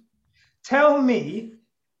reason, tell me.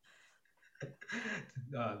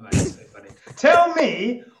 Oh, man, that's so funny. Tell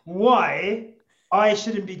me why I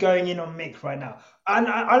shouldn't be going in on Mick right now. And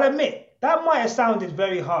I'll admit, that might have sounded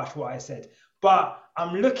very harsh what I said, but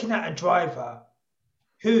I'm looking at a driver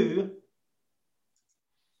who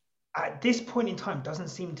at this point in time doesn't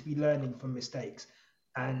seem to be learning from mistakes.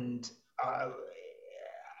 And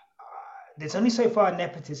there's only so far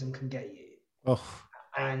nepotism can get you. Oh.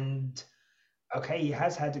 And okay, he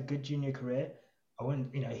has had a good junior career.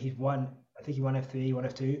 He's won. I think he won F3, won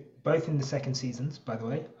F2, both in the second seasons, by the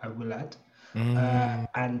way, I will add.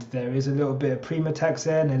 And there is a little bit of prima tax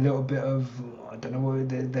there and a little bit of, I don't know,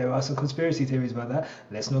 there are some conspiracy theories about that.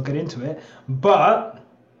 Let's not get into it. But,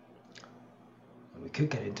 we could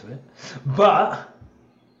get into it. But,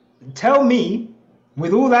 tell me,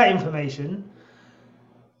 with all that information,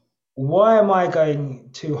 why am I going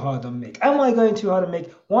too hard on Mick? Am I going too hard on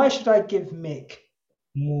Mick? Why should I give Mick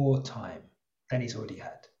more time than he's already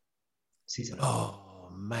had? Season. Oh,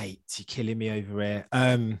 mate, you're killing me over here.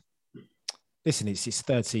 Listen, it's his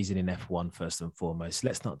third season in F1, first and foremost.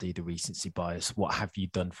 Let's not do the recency bias. What have you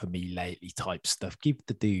done for me lately type stuff. Give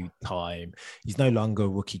the dude time. He's no longer a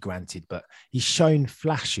rookie, granted, but he's shown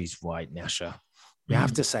flashes, right, Nasha? We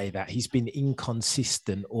have to say that. He's been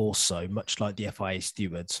inconsistent also, much like the FIA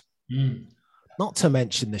stewards. Not to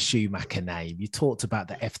mention the Schumacher name. You talked about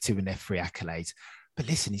the F2 and F3 accolades. But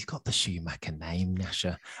listen, he's got the Schumacher name,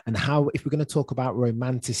 Nasha. And how, if we're going to talk about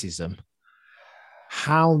romanticism,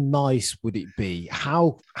 how nice would it be?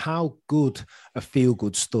 How good a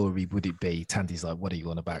feel-good story would it be? Tandy's like, what are you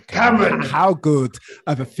on about, Cameron? How good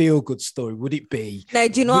of a feel-good story would it be? No,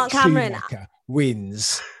 do you know what, Cameron? Schumacher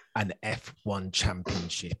wins an F1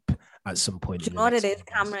 championship at some point. Do you know what it is,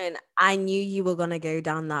 Cameron? I knew you were going to go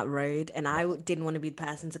down that road, and I didn't want to be the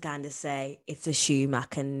person to kind of say it's a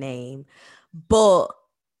Schumacher name. But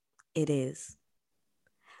it is.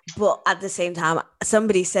 But at the same time,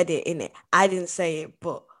 somebody said it in it. I didn't say it,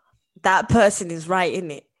 but that person is right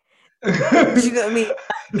in it. Do you know what I mean?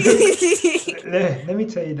 Let me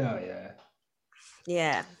tell you now,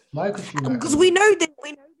 yeah. Michael Schumacher. Because we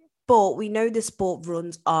know this sport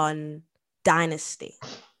runs on dynasty,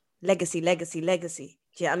 legacy. Do you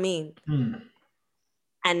know what I mean?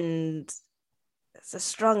 And it's a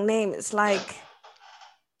strong name. It's like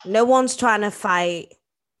no one's trying to fight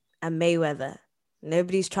a Mayweather.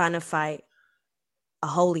 Nobody's trying to fight a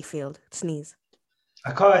Holyfield. Sneeze.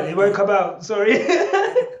 I can't. It won't come out. Sorry.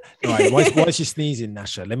 All right. Why is you sneezing,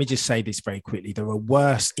 Nasha? Let me just say this very quickly. There are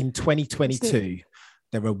worse in 2022.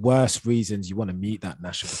 There are worse reasons. You want to mute that,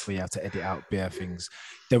 Nasha, before you have to edit out beer things.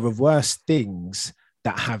 There are worse things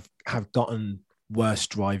that have gotten worse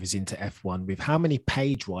drivers into F1. With how many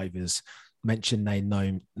pay drivers? Mention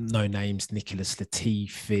no names: Nicholas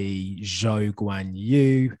Latifi, Zhou Guan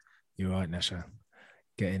Yu. You're right, Nasha.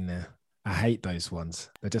 Get in there. I hate those ones.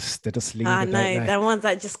 They're just linger. I know they're ones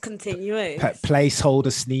that just continue.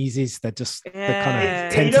 Placeholder sneezes. They're kind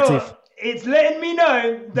of tentative. You know what? It's letting me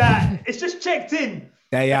know that it's just checked in.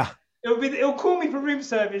 Yeah. It'll call me for room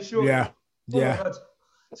service. Sure. Yeah.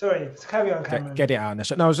 Sorry. Carry on, Cameron. Get it out,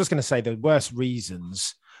 Nasha. No, I was just going to say the worst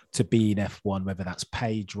reasons to be in F1, whether that's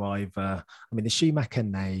pay driver. I mean, the Schumacher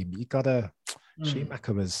name,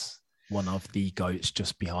 Schumacher was one of the GOATs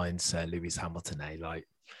just behind Sir Lewis Hamilton. Like,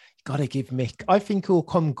 you got to give Mick, I think it'll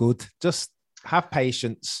come good. Just have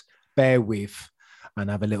patience, bear with, and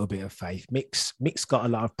have a little bit of faith. Mick's got a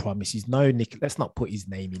lot of promises. Let's not put his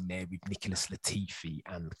name in there with Nicholas Latifi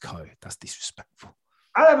and co. That's disrespectful.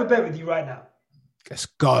 I'll have a bet with you right now. Let's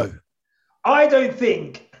go. I don't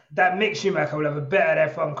think that Mick Schumacher will have a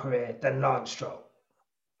better F1 career than Lance Stroll.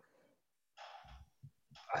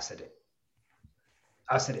 I said it.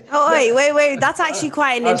 Oh, wait. That's actually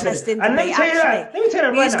quite an interesting debate. Let me tell you that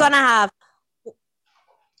right Who's going to have?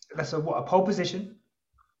 That's a pole position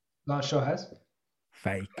Lance Stroll has.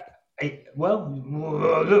 Fake. Well,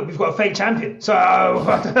 look, we've got a fake champion. So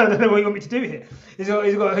I don't know what you want me to do here. He's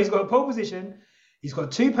got a pole position. He's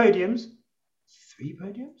got 2 podiums. 3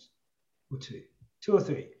 podiums? Or 2? 2 or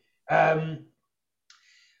 3.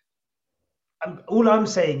 All I'm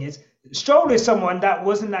saying is Stroll is someone that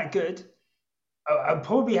wasn't that good.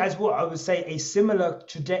 Probably has what I would say a similar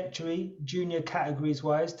trajectory, junior categories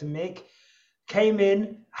wise, to Mick. Came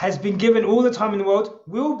in, has been given all the time in the world,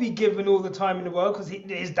 will be given all the time in the world because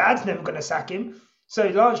his dad's never going to sack him. So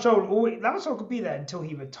Lance Stroll could be there until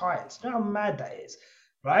he retires. You know how mad that is,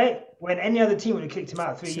 right? When any other team would have kicked him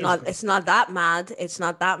out 3 years ago. It's not that mad. It's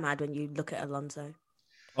not that mad when you look at Alonso.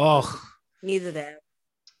 Oh. Neither there.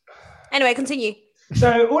 Anyway, continue.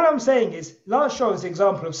 So all I'm saying is Lance Stroll is an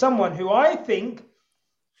example of someone who I think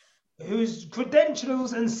whose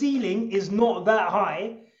credentials and ceiling is not that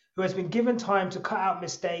high, who has been given time to cut out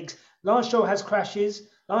mistakes. Lance Stroll has crashes.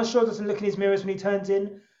 Lance Stroll doesn't look in his mirrors when he turns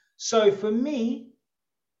in. So for me,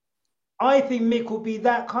 I think Mick will be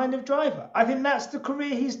that kind of driver. I think that's the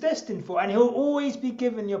career he's destined for, and he'll always be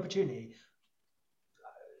given the opportunity.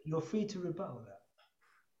 you're free to rebuttal that.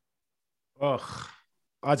 Oh,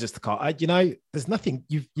 I just can't. There's nothing.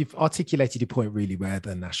 You've articulated your point really well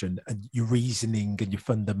there, Nash, and your reasoning and your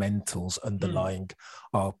fundamentals underlying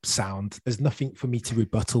are sound. There's nothing for me to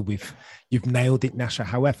rebuttal with. You've nailed it, Nasha.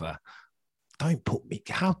 However, don't put me.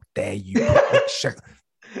 How dare you put Nasha?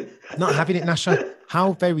 Not having it, Nasha.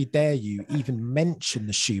 How very dare you even mention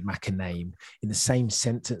the Schumacher name in the same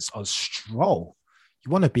sentence as Stroll?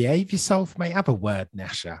 You want to behave yourself, mate? Have a word,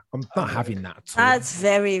 Nasha. I'm not having that at all. That's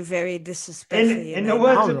very, very disrespectful. In the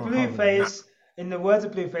words of Blueface,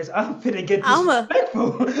 I'm finna get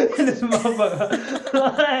disrespectful in this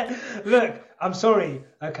motherfucker. Look, I'm sorry,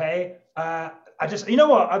 okay? I just, you know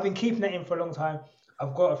what? I've been keeping it in for a long time.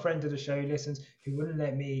 I've got a friend of the show who listens, who wouldn't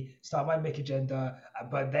let me start my MICK agenda,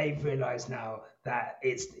 but they've realised now that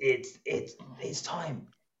it's time.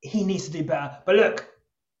 He needs to do better. But look,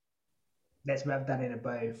 let's wrap that in a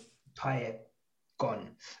bow, tie it, gone.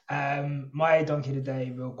 My donkey of the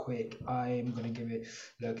day, real quick. I'm gonna give it.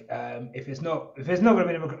 Look, if it's not gonna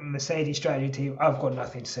be the Mercedes strategy team, I've got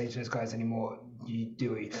nothing to say to those guys anymore. You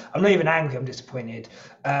do it. I'm not even angry. I'm disappointed.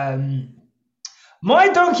 My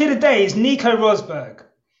donkey of the day is Nico Rosberg.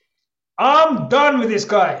 I'm done with this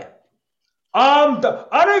guy. I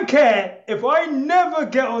don't care if I never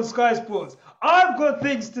get on Sky Sports. I've got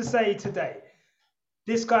things to say today.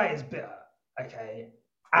 This guy is bitter, okay?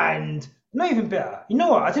 And not even bitter. You know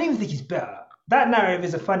what? I don't even think he's bitter. That narrative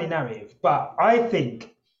is a funny narrative, but I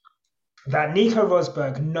think that Nico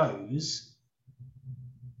Rosberg knows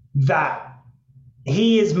that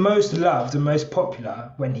he is most loved and most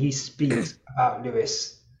popular when he speaks about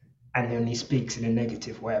Lewis and when he speaks in a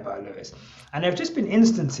negative way about Lewis. And there have just been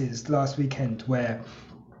instances last weekend where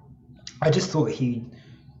I just thought he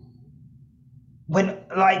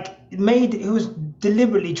was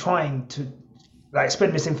deliberately trying to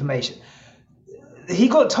spread misinformation. He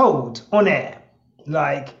got told on air,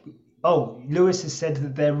 Lewis has said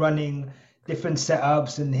that they're running different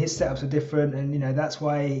setups and his setups are different, and that's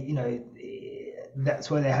why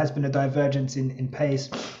there has been a divergence in pace.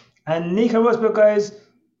 And Nico Rosberg goes,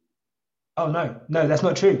 oh no, that's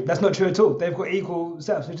not true. That's not true at all. They've got equal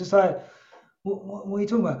setups. It's just like, what are you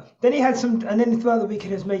talking about? Then he had and then throughout the weekend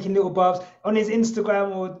he was making little barbs on his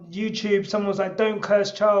Instagram or YouTube. Someone was like, don't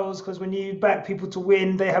curse Charles, because when you back people to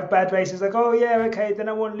win, they have bad races. Like, oh yeah, okay, then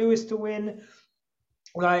I want Lewis to win.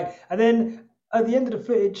 Right. And then at the end of the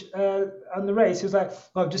footage on the race, he was like,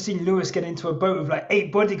 I've just seen Lewis get into a boat with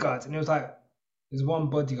 8 bodyguards. And it was like, there's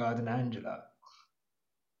one bodyguard and Angela.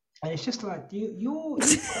 And it's just like, you're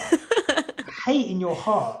hate in your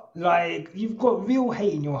heart. You've got real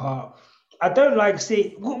hate in your heart. I don't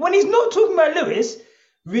see when he's not talking about Lewis,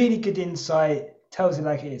 really good insight, tells it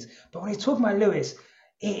like it is. But when he's talking about Lewis,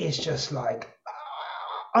 it is just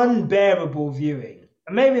unbearable viewing.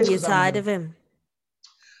 And maybe it's you're tired of him.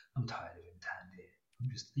 I'm tired of him, Tandy. I'm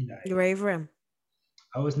just, you're over him.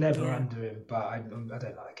 I was never under him, but I don't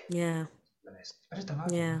like him. Yeah. I just don't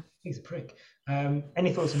like him. He's a prick.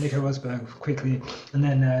 Any thoughts on Nico Rosberg quickly, and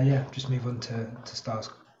then just move on to stars.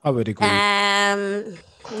 I would agree.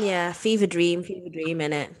 Fever dream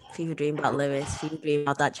innit? Fever dream about Lewis. Fever dream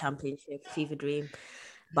about that championship. Fever dream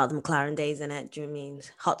about the McLaren days innit? Do you know what I mean?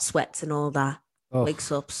 Hot sweats and all that.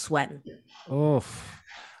 Wakes up sweating. Oh,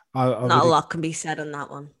 not a lot can be said on that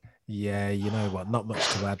one. Yeah, you know what? Not much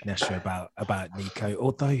to add, Nesha, about Nico.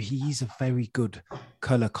 Although he's a very good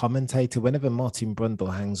colour commentator. Whenever Martin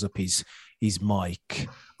Brundle hangs up his mic,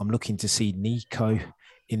 I'm looking to see Nico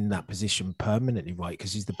in that position permanently, right?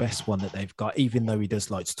 Because he's the best one that they've got, even though he does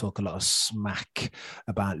like to talk a lot of smack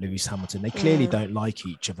about Lewis Hamilton. They clearly don't like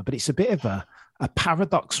each other, but it's a bit of a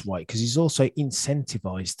paradox, right? Because he's also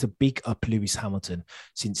incentivized to big up Lewis Hamilton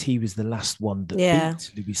since he was the last one that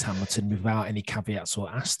beat Lewis Hamilton without any caveats or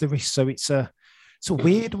asterisks. So it's a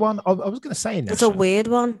weird one. I was going to say, Nesha, it's a weird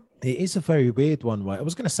one. It is a very weird one, right? I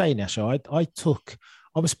was going to say, Nesha,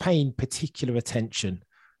 I was paying particular attention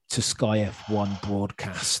to Sky F1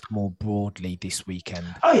 broadcast more broadly this weekend.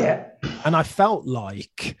 Oh, yeah. And I felt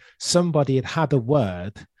like somebody had a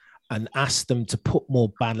word and asked them to put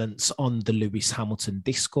more balance on the Lewis Hamilton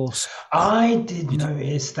discourse. I did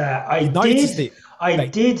notice that. I did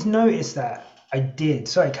notice that. I did.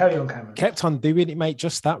 Sorry, carry on, Cameron. Kept on doing it, mate.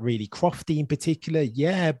 Just that, really. Crofty in particular,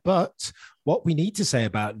 yeah. But what we need to say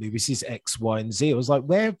about Lewis is X, Y, and Z. I was like,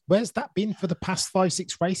 where's that been for the past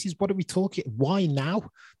 5-6 races? What are we talking? Why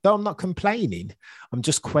now? Though I'm not complaining. I'm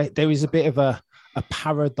just there is a bit of a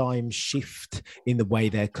paradigm shift in the way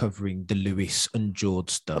they're covering the Lewis and George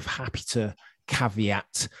stuff. Happy to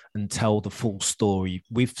caveat and tell the full story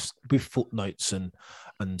with footnotes and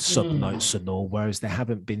subnotes and all, whereas there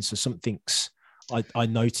haven't been. So something's I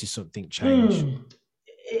noticed something change.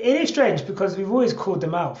 It is strange because we've always called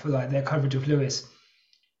them out for like their coverage of Lewis.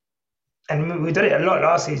 And we did it a lot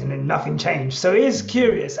last season and nothing changed. So it is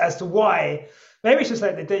curious as to why. Maybe it's just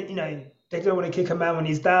like they don't want to kick a man when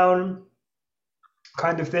he's down,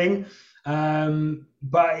 kind of thing.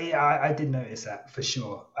 But yeah, I did notice that for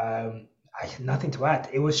sure. I had nothing to add.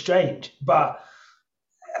 It was strange, but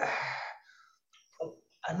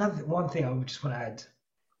one thing I would just want to add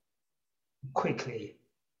quickly,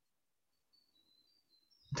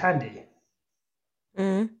 Tandy.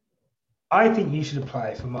 I think you should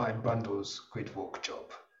apply for Martin Brundle's grid walk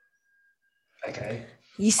job. Okay.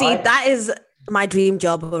 You see, that is my dream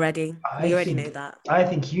job already. We already know that. I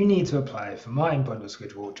think you need to apply for Martin Brundle's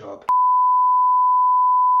grid walk job.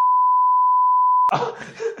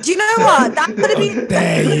 Do you know what? That could have been.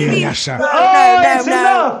 There you, Yasha.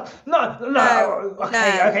 No.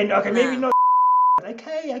 Okay. Maybe not.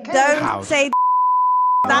 Okay. Don't say.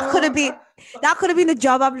 That could have been a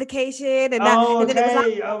job application, and then it was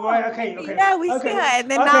like, okay. Yeah, we see her,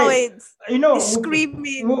 and then now it's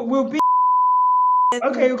screaming. We'll be.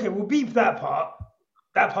 Okay. We'll beep that part.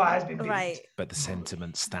 That part has been beeped. Right. But the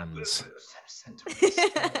sentiment stands.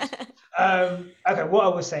 Okay. What I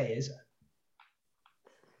will say is,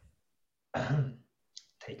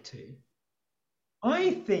 take two.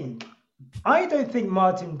 I don't think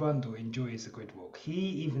Martin Brundle enjoys the grid walk. He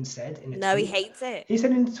even said in a tweet. No, he hates it. He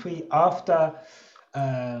said in the tweet after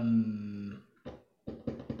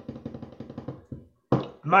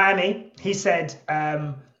Miami, he said,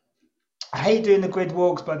 I hate doing the grid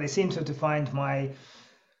walks, but they seem to have defined my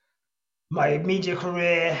media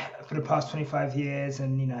career for the past 25 years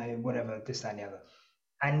and, whatever, this, that, and the other.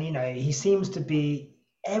 And, he seems to be,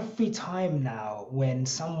 every time now when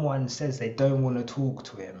someone says they don't want to talk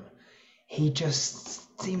to him, he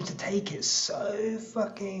just seems to take it so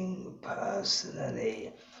fucking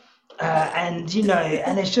personally. And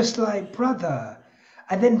it's just like, brother.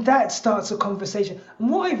 And then that starts a conversation. And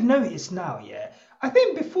what I've noticed now, I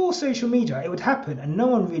think before social media, it would happen and no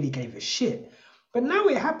one really gave a shit. But now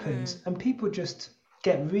it happens and people just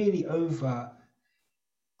get really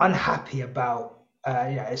unhappy about,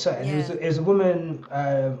 it was a woman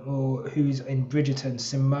who's in Bridgerton,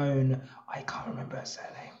 Simone, I can't remember her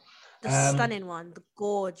surname. The stunning one, the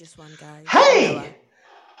gorgeous one, guys. Hey!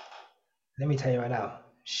 Let me tell you right now,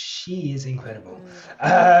 she is incredible.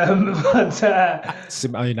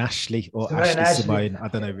 Simone Ashley or Simone Ashley Simone, I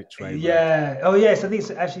don't know which way. Yeah. Oh yes, I think it's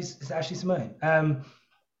Ashley Simone.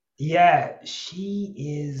 Yeah, she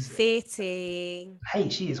is 30. Hey,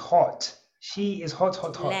 she is hot. She is hot.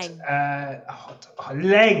 Leng.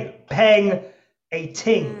 Leng, peng, a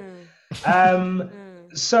ting.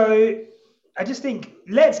 So I just think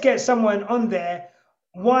let's get someone on there.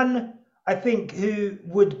 One, I think, who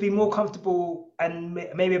would be more comfortable and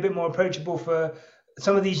maybe a bit more approachable for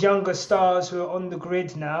some of these younger stars who are on the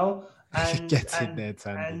grid now. And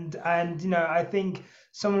I think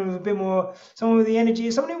someone with the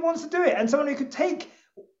energy, someone who wants to do it, and someone who could take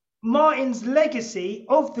Martin's legacy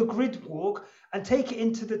of the grid walk and take it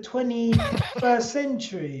into the 21st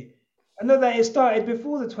century. I know that it started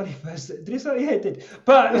before the 21st. Did it start? Yeah, it did.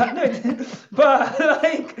 But no, it didn't.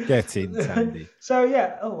 But get in, Tandy. So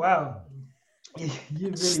yeah. Oh wow. You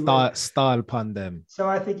really style pun them. So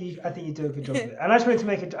I think you do a good job of it. And I just wanted to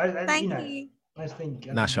make it. Thank you. I think.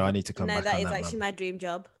 Nasha, I need to come back. No, that on is that, actually my dream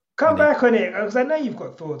job. Come back on it because I know you've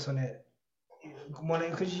got thoughts on it.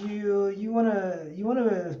 Because you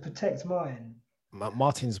wanna protect Martin.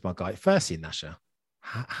 Martin's my guy. Firstly, Nasha,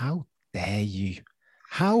 how dare you?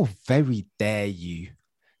 How very dare you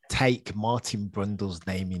take Martin Brundle's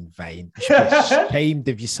name in vain? You should be ashamed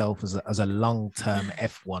of yourself as a long-term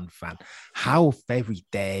F1 fan. How very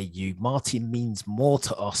dare you? Martin means more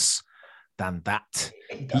to us than that.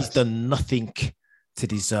 He's done nothing to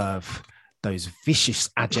deserve those vicious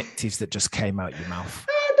adjectives that just came out your mouth.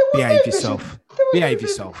 Behave yourself.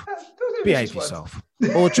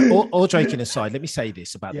 All joking aside, let me say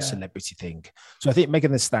this about the celebrity thing. So I think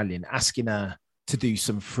Megan Thee Stallion asking her to do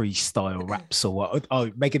some freestyle raps or what?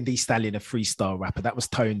 Oh, Megan Thee Stallion, a freestyle rapper, that was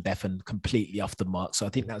tone deaf and completely off the mark. So I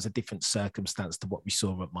think that was a different circumstance to what we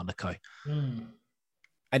saw at Monaco.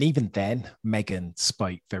 And even then, Megan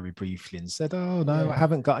spoke very briefly and said, "Oh no, I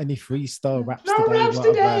haven't got any freestyle raps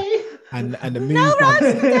today." And moved on.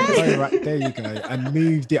 There you go. And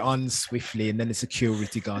moved it on swiftly, and then the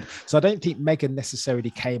security guard. So I don't think Megan necessarily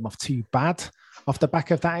came off too bad off the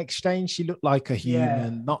back of that exchange. She looked like a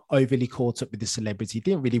human, not overly caught up with the celebrity.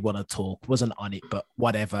 Didn't really want to talk, wasn't on it, but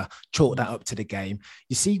whatever. Chalked that up to the game.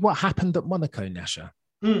 You see what happened at Monaco, Nasha?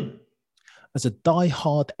 As a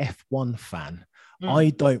die-hard F1 fan, I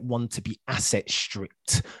don't want to be asset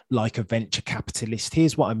stripped like a venture capitalist.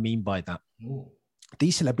 Here's what I mean by that. Ooh.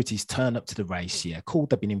 These celebrities turn up to the race, cool,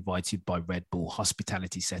 they've been invited by Red Bull,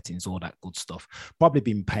 hospitality settings, all that good stuff, probably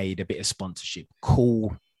been paid a bit of sponsorship,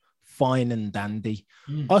 cool, fine and dandy.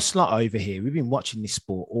 Us lot over here, we've been watching this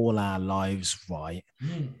sport all our lives, right?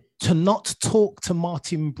 To not talk to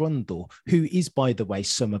Martin Brundle, who is, by the way,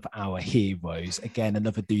 some of our heroes, again,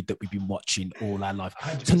 another dude that we've been watching all our life,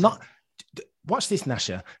 100%. To not, watch this,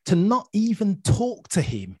 Nasha, to not even talk to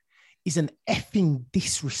him is an effing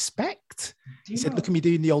disrespect. He said, look at me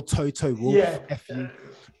doing the old Toto Wolf. F you.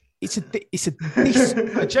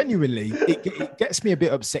 Genuinely, it gets me a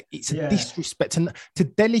bit upset. It's a disrespect to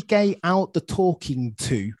delegate out the talking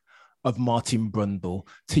to of Martin Brundle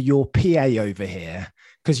to your PA over here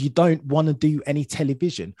because you don't want to do any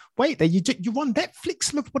television. Wait, there you're on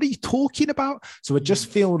Netflix. Look, what are you talking about? So I just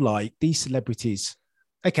feel like these celebrities.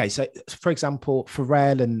 Okay, so for example,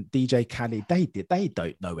 Pharrell and DJ Khaled, they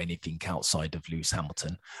don't know anything outside of Lewis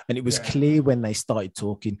Hamilton. And it was clear when they started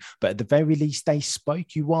talking, but at the very least they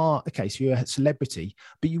spoke. You are, okay, so you're a celebrity,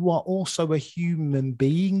 but you are also a human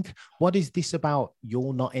being. What is this about?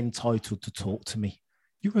 You're not entitled to talk to me.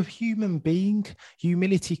 You're a human being.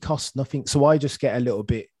 Humility costs nothing. So I just get a little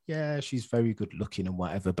bit, she's very good looking and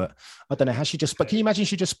whatever, but I don't know how she just, but can you imagine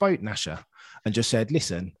she just spoke, Nasha, and just said,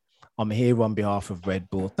 listen, I'm here on behalf of Red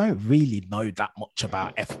Bull. Don't really know that much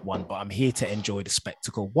about F1, but I'm here to enjoy the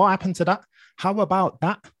spectacle. What happened to that? How about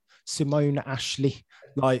that, Simone Ashley?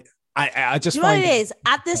 Like, I just you know what it is.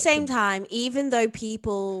 At the same time, even though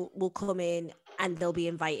people will come in and they'll be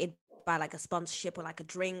invited by like a sponsorship or like a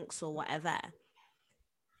drinks or whatever,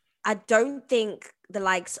 I don't think the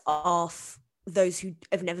likes of those who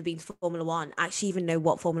have never been to Formula One actually even know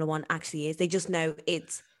what Formula One actually is. They just know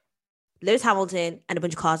it's Lewis Hamilton and a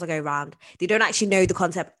bunch of cars that go around. They don't actually know the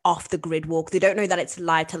concept of the grid walk. They don't know that it's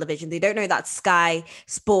live television. They don't know that Sky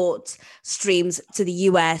Sports streams to the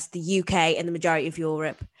US, the UK, and the majority of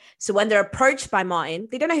Europe. So when they're approached by Martin,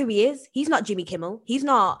 they don't know who he is. He's not Jimmy Kimmel. He's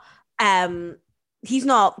not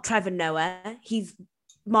Trevor Noah. He's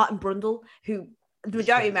Martin Brundle, who the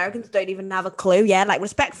majority of Americans don't even have a clue. Yeah, like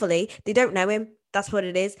respectfully, they don't know him. That's what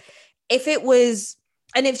it is. If it was,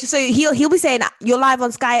 and if so, he'll be saying you're live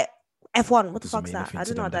on Sky F1. What the fuck's that? I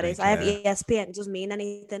don't know what that is. I have ESPN. It doesn't mean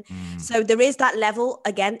anything. So there is that level.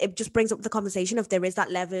 Again, it just brings up the conversation if there is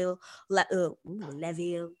that level. There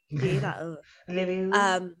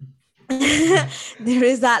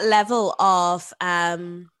is that level of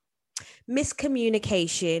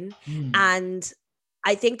miscommunication, and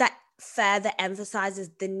I think that further emphasizes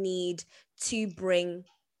the need to bring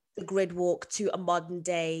the grid walk to a modern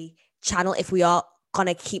day channel if we are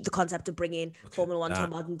gonna keep the concept of bringing Formula One to a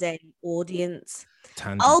modern day audience.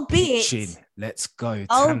 Tandy pitching. Let's go,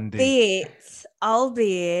 Tandy.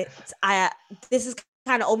 Albeit, this is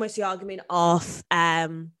kind of almost the argument of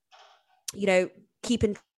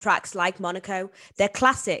keeping tracks like Monaco. They're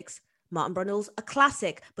classics. Martin Brundle's a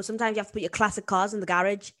classic, but sometimes you have to put your classic cars in the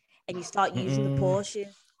garage and you start using the Porsche.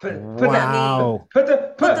 Put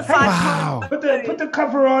the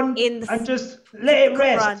cover on and just let it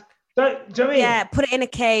rest. Do you know what I mean? Yeah, put it in a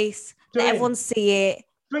case. Let everyone see it.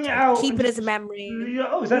 Bring it out. Keep it as a memory.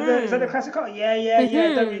 Oh, is that the classic car? Yeah.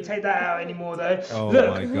 Don't really take that out anymore, though. Oh,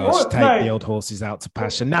 look, my gosh. Take the old horses out to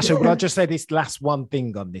pasture. Nasha, would I just say this last one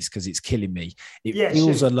thing on this because it's killing me? It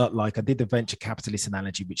feels a lot like I did the venture capitalist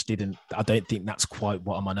analogy, which I don't think that's quite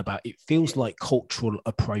what I'm on about. It feels like cultural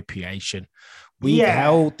appropriation. We've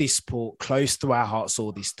held this sport close to our hearts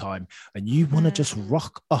all this time, and you want to just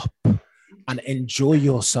rock up and enjoy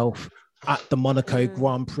yourself at the Monaco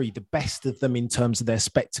Grand Prix, the best of them in terms of their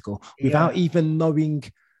spectacle, without even knowing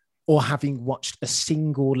or having watched a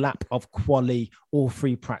single lap of quali or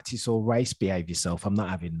free practice or race. Behave yourself. I'm not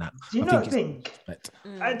having that. Do you not think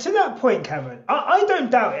to that point, Cameron, I don't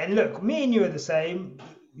doubt it. And look, me and you are the same.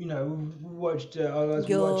 You know, we watched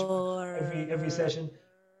every session.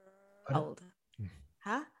 Older.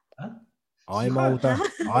 Huh? I'm older.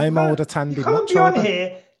 I'm older, Tandy. You can't be on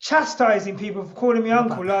here chastising people for calling me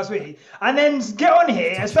uncle last week and then get on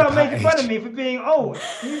here and start making fun of me for being old.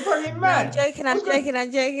 You fucking mad. I'm joking.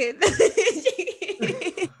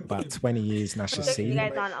 About 20 years, Nasha C. You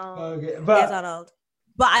guys aren't old. Okay,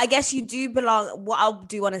 but I guess you do belong. What I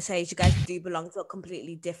do want to say is you guys do belong to a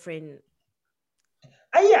completely different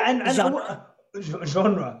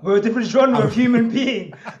genre. We're a different genre of human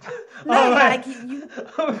being. Like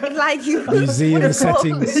you museum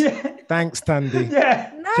settings. Thanks, Tandy.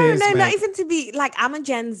 Cheers, mate. Not even to be like, I'm a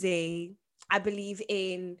Gen Z. I believe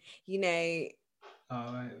in, the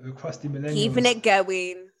crusty millennials. Keeping it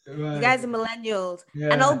going. Right. You guys are millennials. Yeah.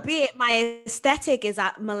 And albeit my aesthetic is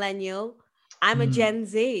at millennial, I'm a Gen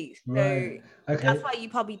Z. So Right. Okay. that's why you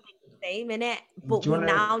probably think the same, innit? But Do you we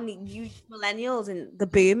now need, you millennials and the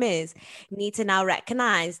boomers need to now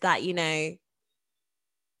recognize that, you know,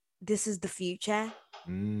 this is the future.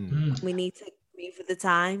 We need to move with the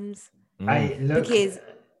times. Because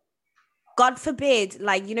God forbid,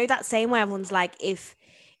 like, you know, that same way everyone's like, if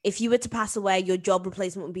you were to pass away, your job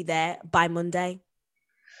replacement would be there by Monday.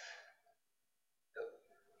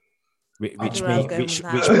 Which means to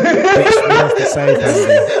say,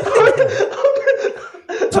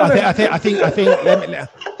 so I think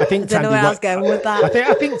Tandy, I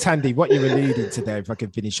think Tandy, what you're alluding to there, if I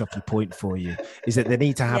can finish off your point for you, is that they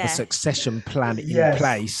need to have a succession plan in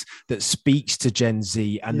place that speaks to Gen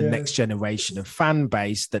Z and the next generation of fan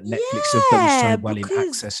base that Netflix have done so well in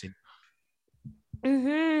accessing.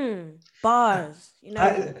 Bars, you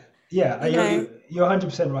know. You're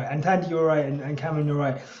 100% right, and Tandy, you're right, and Cameron, you're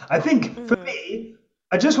right. I think for me,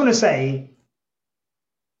 I just want to say,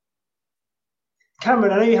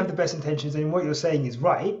 Cameron, I know you have the best intentions, and what you're saying is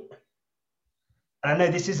right. And I know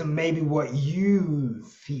this isn't maybe what you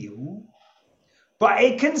feel, but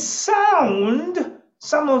it can sound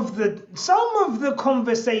some of the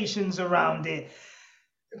conversations around it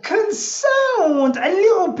can sound a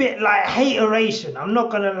little bit like hateration. I'm not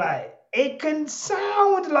gonna lie. It can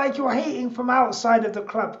sound like you're hating from outside of the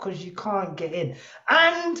club because you can't get in.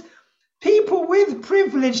 And people with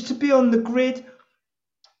privilege to be on the grid,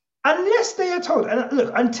 unless they are told, and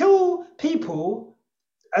look, until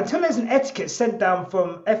there's an etiquette sent down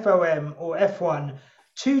from FOM or F1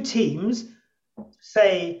 to teams,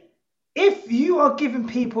 say, if you are giving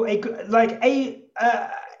people if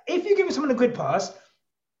you're giving someone a grid pass,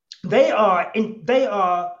 they run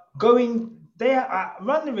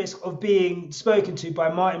the risk of being spoken to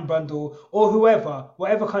by Martin Brundle or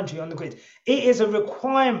whatever country on the grid. It is a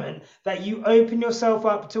requirement that you open yourself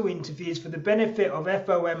up to interviews for the benefit of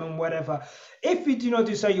FOM and whatever. If you do not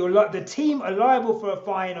do so, the team are liable for a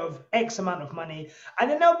fine of X amount of money,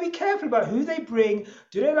 and then they'll be careful about who they bring.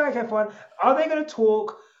 Do they like F1? Are they going to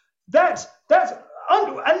talk? That's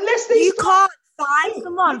unless they. You can't fine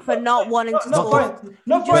someone for not wanting to talk.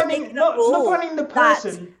 Not finding the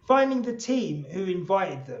person, finding the team who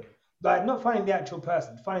invited them. Like, not finding the actual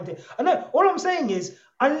person, finding the... I know, all I'm saying is,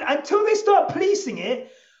 until they start policing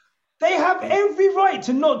it, they have every right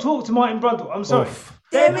to not talk to Martin Brundle. I'm sorry.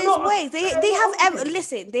 There is ways.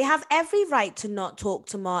 They have every right to not talk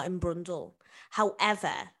to Martin Brundle.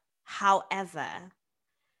 However,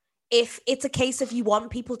 if it's a case of you want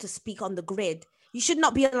people to speak on the grid, you should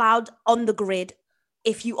not be allowed on the grid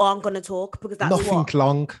if you aren't going to talk, because that's nothing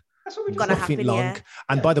long. That's what going to happen. Long.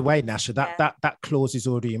 And by the way, Nasha, that clause is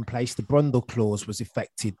already in place. The Brundle clause was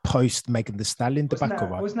effected post Megan Thee Stallion debacle,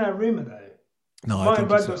 right? Wasn't that a rumor though? No, Martin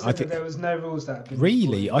Brundle said that there was no rules that.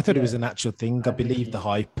 Really, I thought it was an actual thing. I believe the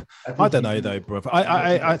hype. I don't know though, bro.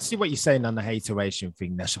 I see what you're saying on the hateration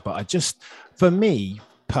thing, Nasha, but I just, for me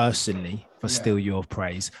personally, for steal your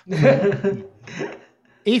praise,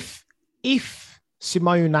 if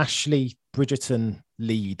Simone, Ashley, Bridgerton,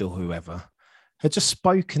 Lead, or whoever had just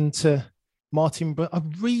spoken to Martin, but I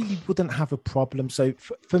really wouldn't have a problem. So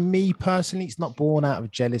for me personally, it's not born out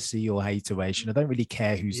of jealousy or hateration. I don't really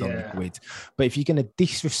care who's on the grid. But if you're going to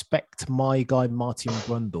disrespect my guy, Martin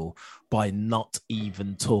Brundle, by not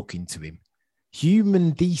even talking to him,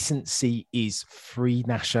 human decency is free,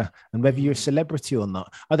 Nasha. And whether you're a celebrity or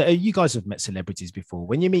not, you guys have met celebrities before.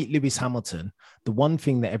 When you meet Lewis Hamilton, the one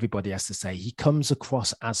thing that everybody has to say, he comes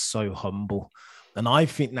across as so humble. And I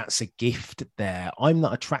think that's a gift there. I'm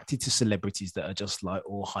not attracted to celebrities that are just like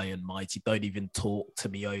all high and mighty. Don't even talk to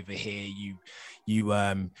me over here. You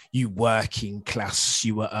working class,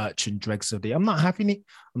 you are urchin dregs of the. I'm not having it.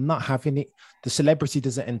 The celebrity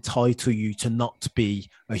doesn't entitle you to not be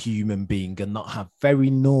a human being and not have very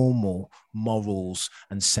normal morals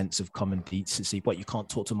and sense of common decency. What, you can't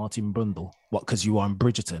talk to Martin Brundle? What, because you are in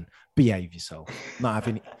Bridgerton? Behave yourself. Not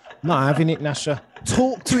having it, Nasha.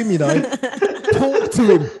 Talk to him, Talk to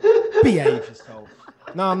him. Behave yourself.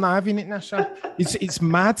 No, I'm not having it, Nasha. It's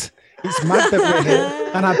mad. It's mad that we're here.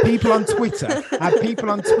 And I had people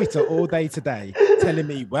on Twitter all day today telling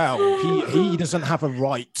me, well, he doesn't have a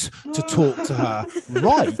right to talk to her.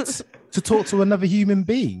 Right? To talk to another human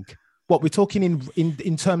being. What, we're talking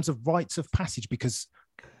in terms of rites of passage because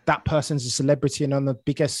that person's a celebrity and on the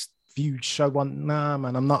biggest viewed show on. Nah,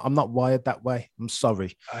 man, I'm not wired that way. I'm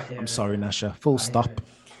sorry. I'm sorry, Nasha. Full stop.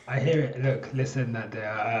 I hear it. Look, listen,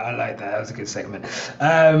 I like that. That was a good segment.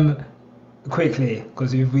 Quickly,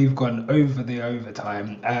 because we've gone over the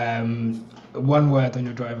overtime. One word on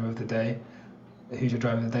your driver of the day. Who's your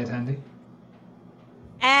driver of the day, Tandy?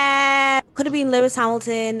 Could have been Lewis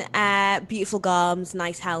Hamilton. Beautiful gums,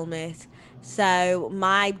 nice helmet. So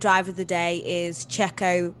my driver of the day is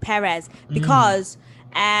Checo Perez because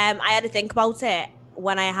I had to think about it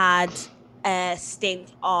when I had a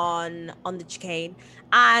stint on the chicane.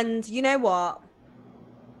 And you know what?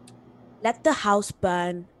 Let the house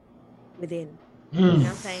burn within. You know what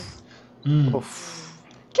I'm saying?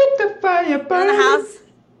 Keep the fire On the burning. house.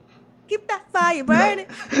 Keep that fire burning.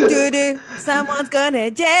 Doo-doo. Someone's gonna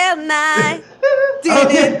jail tonight.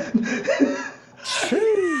 Doo-doo.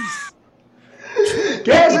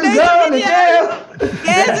 Guess who's going to jail?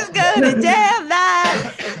 Guess who's going to jail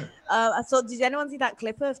now? I saw. Did anyone see that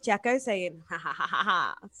clip of Checo saying, "Ha ha ha ha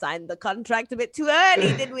ha"? Signed the contract a bit too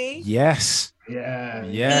early, did we? Yes. Yeah.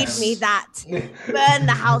 Yes. Feed me that. Burn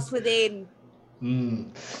the house within.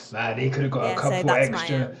 Man, he could have got a couple so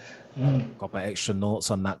extra. Got my extra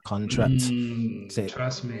notes on that contract.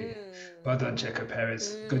 Trust me. Well done, Checo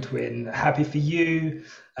Perez. Good win. Happy for you.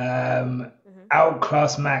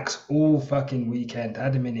 Outclass Max all fucking weekend.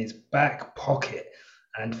 Had him in his back pocket.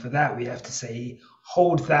 And for that, we have to say,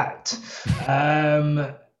 hold that.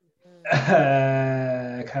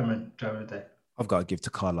 Cameron, driver of the day. I've got to give to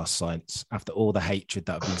Carlos Sainz after all the hatred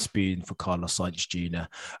that I've been spewing for Carlos Sainz Jr.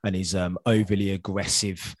 and his overly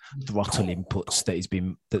aggressive throttle inputs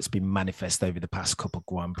that's been manifest over the past couple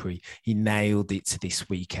Grand Prix. He nailed it this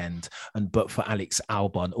weekend. And but for Alex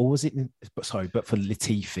Albon, but for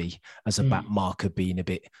Latifi as a back marker being a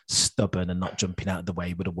bit stubborn and not jumping out of the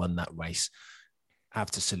way, would have won that race. Have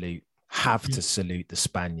to salute the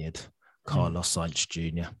Spaniard, Carlos Sainz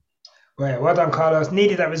Jr. Well done, Carlos.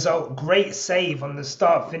 Needed that result. Great save on the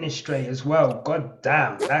start-finish straight as well. God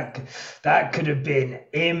damn, that could have been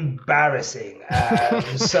embarrassing.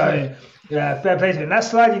 So, fair play to him.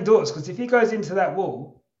 That's sliding doors, because if he goes into that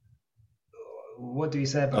wall, what do we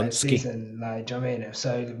say about his season? Like, do you know what I mean?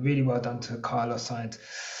 So, really well done to Carlos Sainz.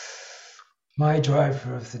 My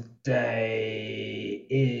driver of the day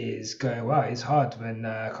is going, wow, it's hard when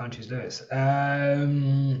I can't choose Lewis.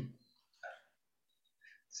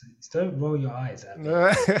 So don't roll your eyes at me.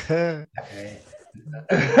 Okay.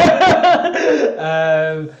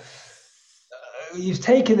 You've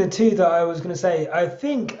taken the two that I was going to say. I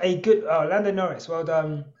think Lando Norris, well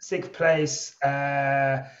done. 6th place.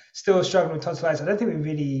 Still struggling with tonsillitis.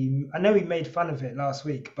 I know we made fun of it last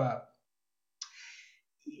week, but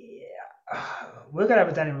yeah, we're going to have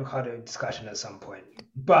a Daniel Ricciardo discussion at some point.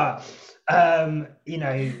 But,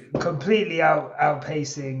 completely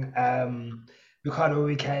outpacing Ricciardo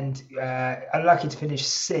weekend, unlucky to finish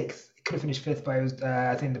 6th. Could have finished 5th, but it was,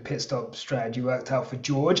 I think the pit stop strategy worked out for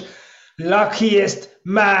George. Luckiest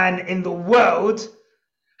man in the world.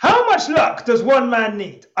 How much luck does one man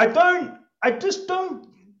need? I just don't,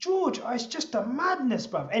 George, it's just a madness,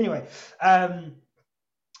 bruv. Anyway,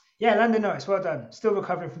 Lando Norris, well done. Still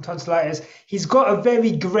recovering from tonsillitis. He's got a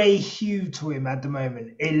very grey hue to him at the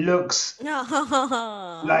moment. It looks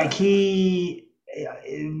like he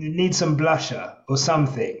needs some blusher or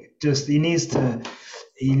something. Just he's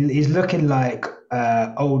looking like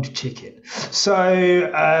old chicken.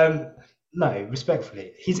 So no,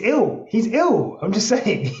 respectfully, he's ill. I'm just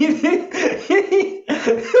saying. Don't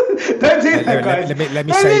do that, guys. Let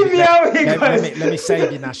me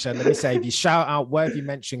save you, Nasha. Let me save you. Shout out wherever you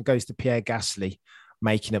mentioned goes to Pierre Gasly,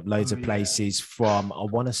 making up loads of places from, I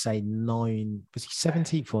want to say 9, was he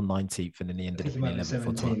 17th or 19th? And then he ended up in 11th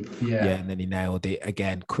or 12th. Yeah, and then he nailed it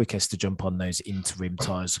again. Quickest to jump on those interim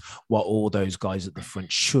tyres, what all those guys at the front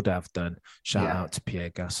should have done. Shout out to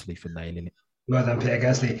Pierre Gasly for nailing it. Well done, Pierre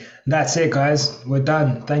Gasly. That's it, guys. We're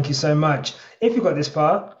done. Thank you so much. If you got this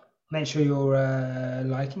far, make sure you're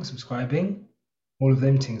liking, subscribing, all of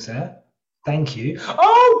them things there. Thank you.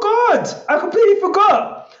 Oh, God! I completely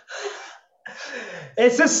forgot.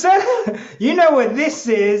 You know what this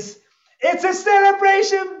is? It's a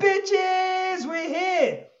celebration, bitches! We're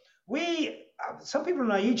here. Some people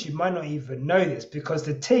on our YouTube might not even know this because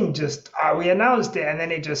the thing just, we announced it and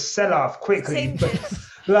then it just sell off quickly.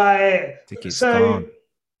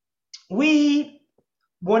 We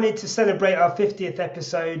wanted to celebrate our 50th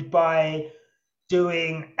episode by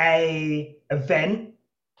doing a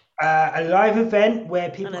live event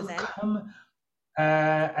where people can come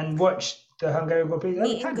and watch the Hungarian Grand Prix.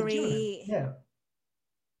 Meet and greet.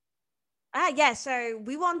 So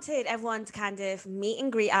we wanted everyone to kind of meet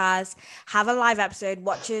and greet us, have a live episode,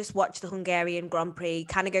 watch the Hungarian Grand Prix,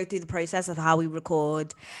 kind of go through the process of how we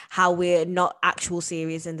record, how we're not actual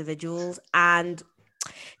serious individuals. And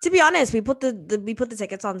To be honest, we put the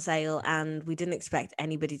tickets on sale, and we didn't expect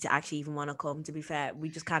anybody to actually even want to come. To be fair, we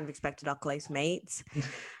just kind of expected our close mates,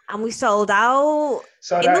 and we sold out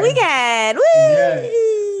in the weekend. Yeah,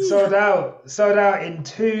 sold out in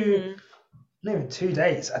not even 2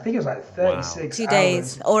 days. I think it was like 36 2 hours.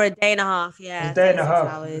 days or a day and a half. Yeah, it was a day and a half.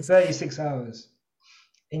 Hours. 36 hours.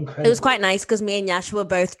 Incredible. It was quite nice because me and Yash were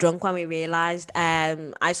both drunk when we realized.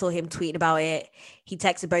 I saw him tweeting about it. He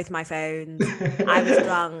texted both my phones. I was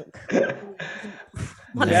drunk.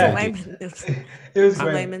 Wonderful moment. It was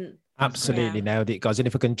great. Moment. Absolutely nailed it, guys. And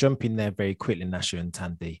if I can jump in there very quickly, Nasha and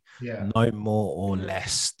Tandy, no more or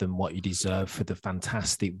less than what you deserve for the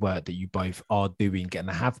fantastic work that you both are doing and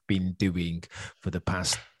have been doing for the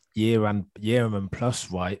past year and plus,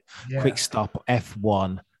 right? Yeah. Quick stop,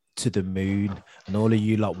 F1 to the moon, and all of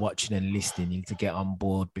you like watching and listening need to get on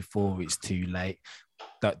board before it's too late.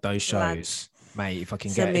 Those shows, mate. If I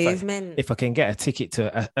can if I can get a ticket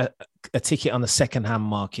to a ticket on the second-hand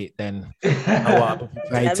market, then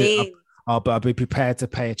I'll be prepared to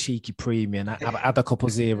pay a cheeky premium. Add a couple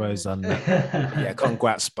zeros on that. Yeah,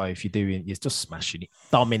 congrats, both. You're just smashing it,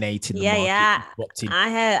 dominating the market. Yeah.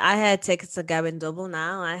 I had tickets to go in double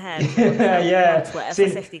now. I had for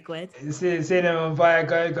 50 quid. Seeing them on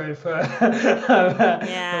Viagogo for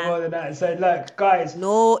more than that. So look, guys,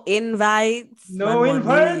 no invites,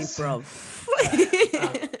 bro.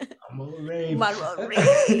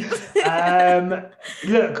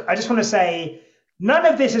 Look, I just want to say, none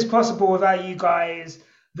of this is possible without you guys.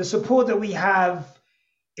 The support that we have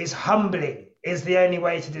is humbling, is the only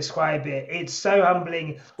way to describe it. It's so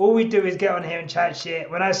humbling. All we do is get on here and chat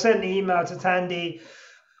shit. When I sent the email to Tandy,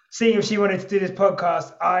 seeing if she wanted to do this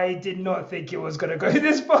podcast, I did not think it was going to go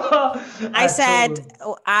this far.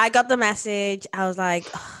 I got the message. I was like,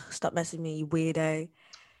 stop messaging me, you weirdo.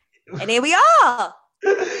 And here we are.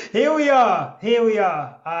 Here we are.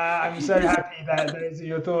 I'm so happy that those are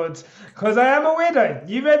your thoughts, because I am a weirdo.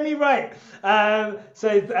 You read me right.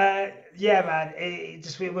 Yeah, man,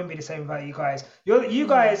 it wouldn't be the same without you guys. You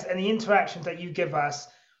guys and the interactions that you give us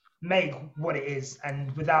make what it is.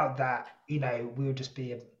 And without that, we'll just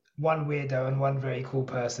be one weirdo and one very cool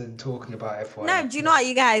person talking about F1. No, do you know what,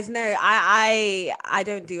 you guys? No, I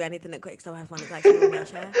don't do anything at Quick Stop F1. It's actually on my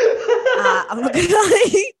share. I'm not gonna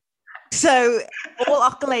lie. So all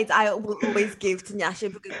accolades I will always give to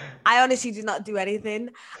Nyasha, because I honestly do not do anything.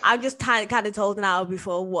 I'm just kind of told an hour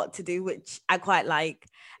before what to do, which I quite like.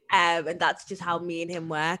 And that's just how me and him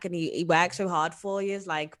work. And he works so hard for years,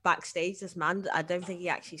 like backstage. This man, I don't think he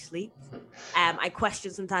actually sleeps. I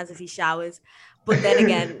question sometimes if he showers, but then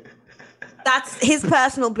again, that's his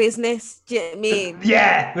personal business. Do you know what I mean?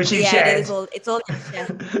 Yeah, which he shared. It's all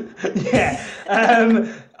Nyasha. Yeah,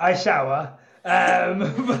 I shower.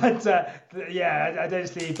 But I don't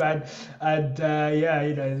sleep, and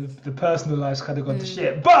the personal life's kind of gone to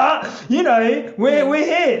shit. But we're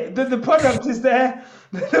here. The product is there.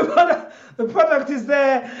 The product is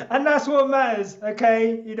there, and that's what matters.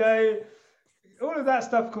 Okay, all of that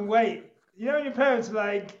stuff can wait. When your parents are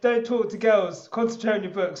like, don't talk to girls, concentrate on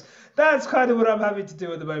your books. That's kind of what I'm having to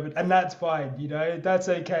do at the moment, and that's fine. That's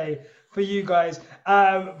okay for you guys.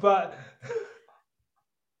 But.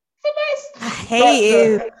 I hate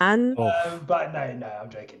you, man. But no, I'm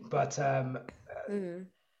joking. But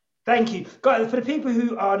thank you, guys. For the people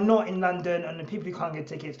who are not in London and the people who can't get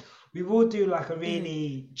tickets, we will do like a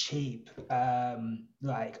really cheap,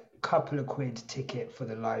 like couple of quid ticket for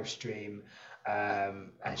the live stream.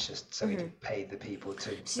 And it's just so we can pay the people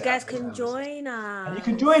to. So you guys can join us. And you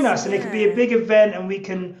can join us, and it can be a big event, and we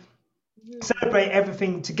can celebrate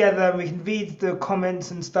everything together, and we can read the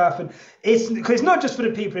comments and stuff, and it's not just for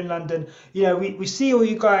the people in London. We see all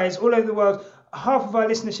you guys all over the world. Half of our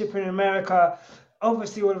listenership are in America,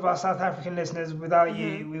 obviously all of our South African listeners. Without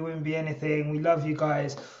you, we wouldn't be anything. We love you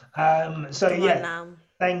guys.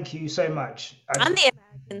 Thank you so much. And the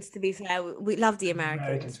Americans, to be fair, we love the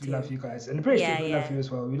Americans we love you guys, and the British people love you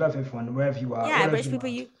as well. We love everyone wherever you are. British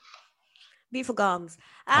people, beautiful gums.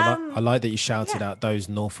 I like that you shouted out those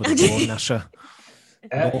north of the wall, Nasha.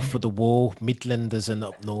 North of the wall, Midlanders and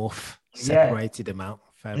up north. Separated them out.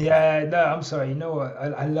 No, I'm sorry. You know what?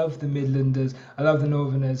 I love the Midlanders. I love the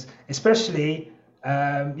Northerners, especially.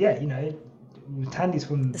 Tandy's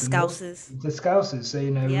from the Scousers. The Scousers. So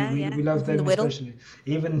we love them especially.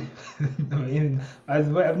 Even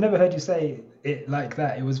I've never heard you say it like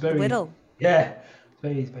that. It was very Whittle. Yeah.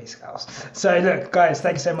 Very Scouse. So look, guys,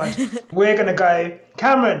 thank you so much. We're gonna go.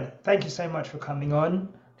 Cameron, thank you so much for coming on.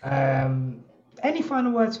 Any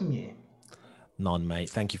final words from you? None, mate.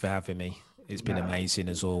 Thank you for having me. It's been amazing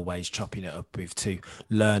as always, chopping it up with two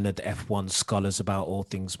learned F1 scholars about all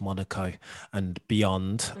things Monaco and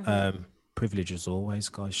beyond. Privilege as always,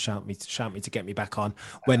 guys. Shout me to get me back on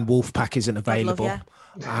when Wolfpack isn't available.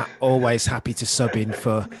 Always happy to sub in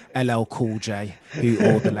for LL Cool J, who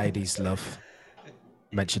all the ladies love.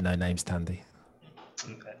 Mention no names, Tandy.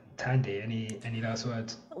 Tandy, any last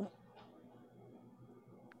words?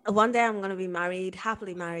 One day I'm going to be married,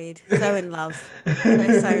 happily married, so in love. So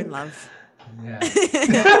in love. Yeah.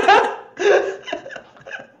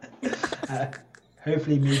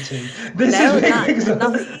 Hopefully me too. This is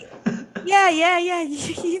Yeah.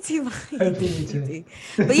 You too. Hopefully me too.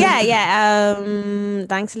 But yeah.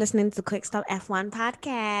 Thanks for listening to the Quick Stop F1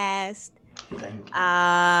 podcast. Thank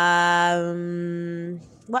you.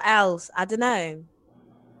 What else? I don't know.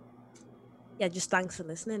 Yeah, just thanks for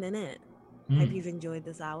listening, innit? Hope you've enjoyed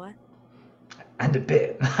this hour. And a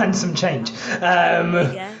bit, and some change.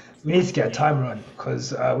 We need to get a timer on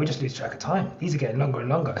because we just lose track of time. These are getting longer and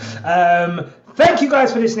longer. Thank you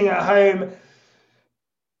guys for listening at home.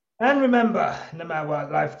 And remember, no matter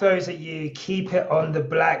what life throws at you, keep it on the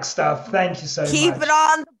black stuff. Thank you so much. Keep it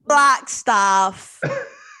on the black stuff. Is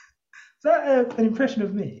that an impression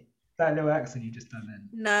of me? That little accent you just done then?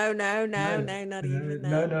 No, not even.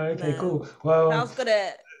 No, okay, cool. Well, I was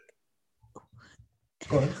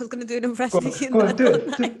gonna do an impression. Go on, do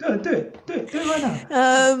it right now. Do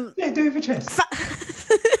it with your chest.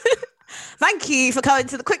 Thank you for coming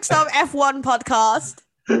to the Quick Stop F1 podcast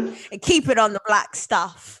and keep it on the black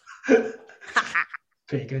stuff.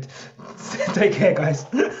 Pretty good. Take care, guys.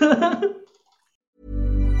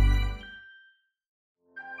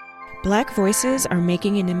 Black voices are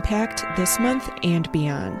making an impact this month and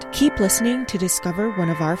beyond. Keep listening to discover one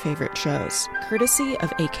of our favorite shows, courtesy of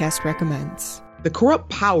Acast Recommends. The corrupt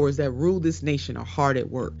powers that rule this nation are hard at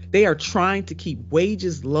work. They are trying to keep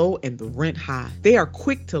wages low and the rent high. They are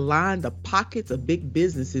quick to line the pockets of big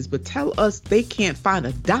businesses, but tell us they can't find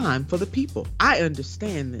a dime for the people. I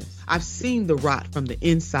understand this. I've seen the rot from the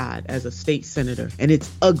inside as a state senator, and it's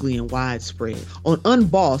ugly and widespread. On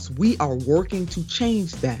Unbossed, we are working to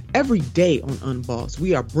change that. Every day on Unbossed,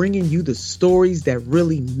 we are bringing you the stories that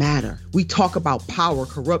really matter. We talk about power,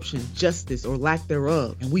 corruption, justice, or lack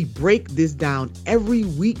thereof, and we break this down every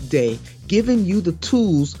weekday, giving you the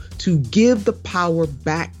tools to give the power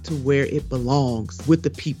back to where it belongs, with the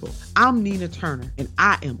people. I'm Nina Turner, and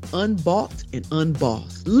I am unbought and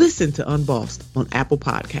unbossed. Listen to Unbossed on Apple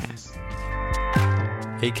Podcasts.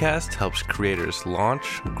 Acast helps creators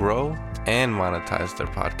launch, grow, and monetize their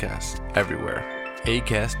podcasts everywhere.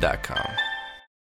 Acast.com.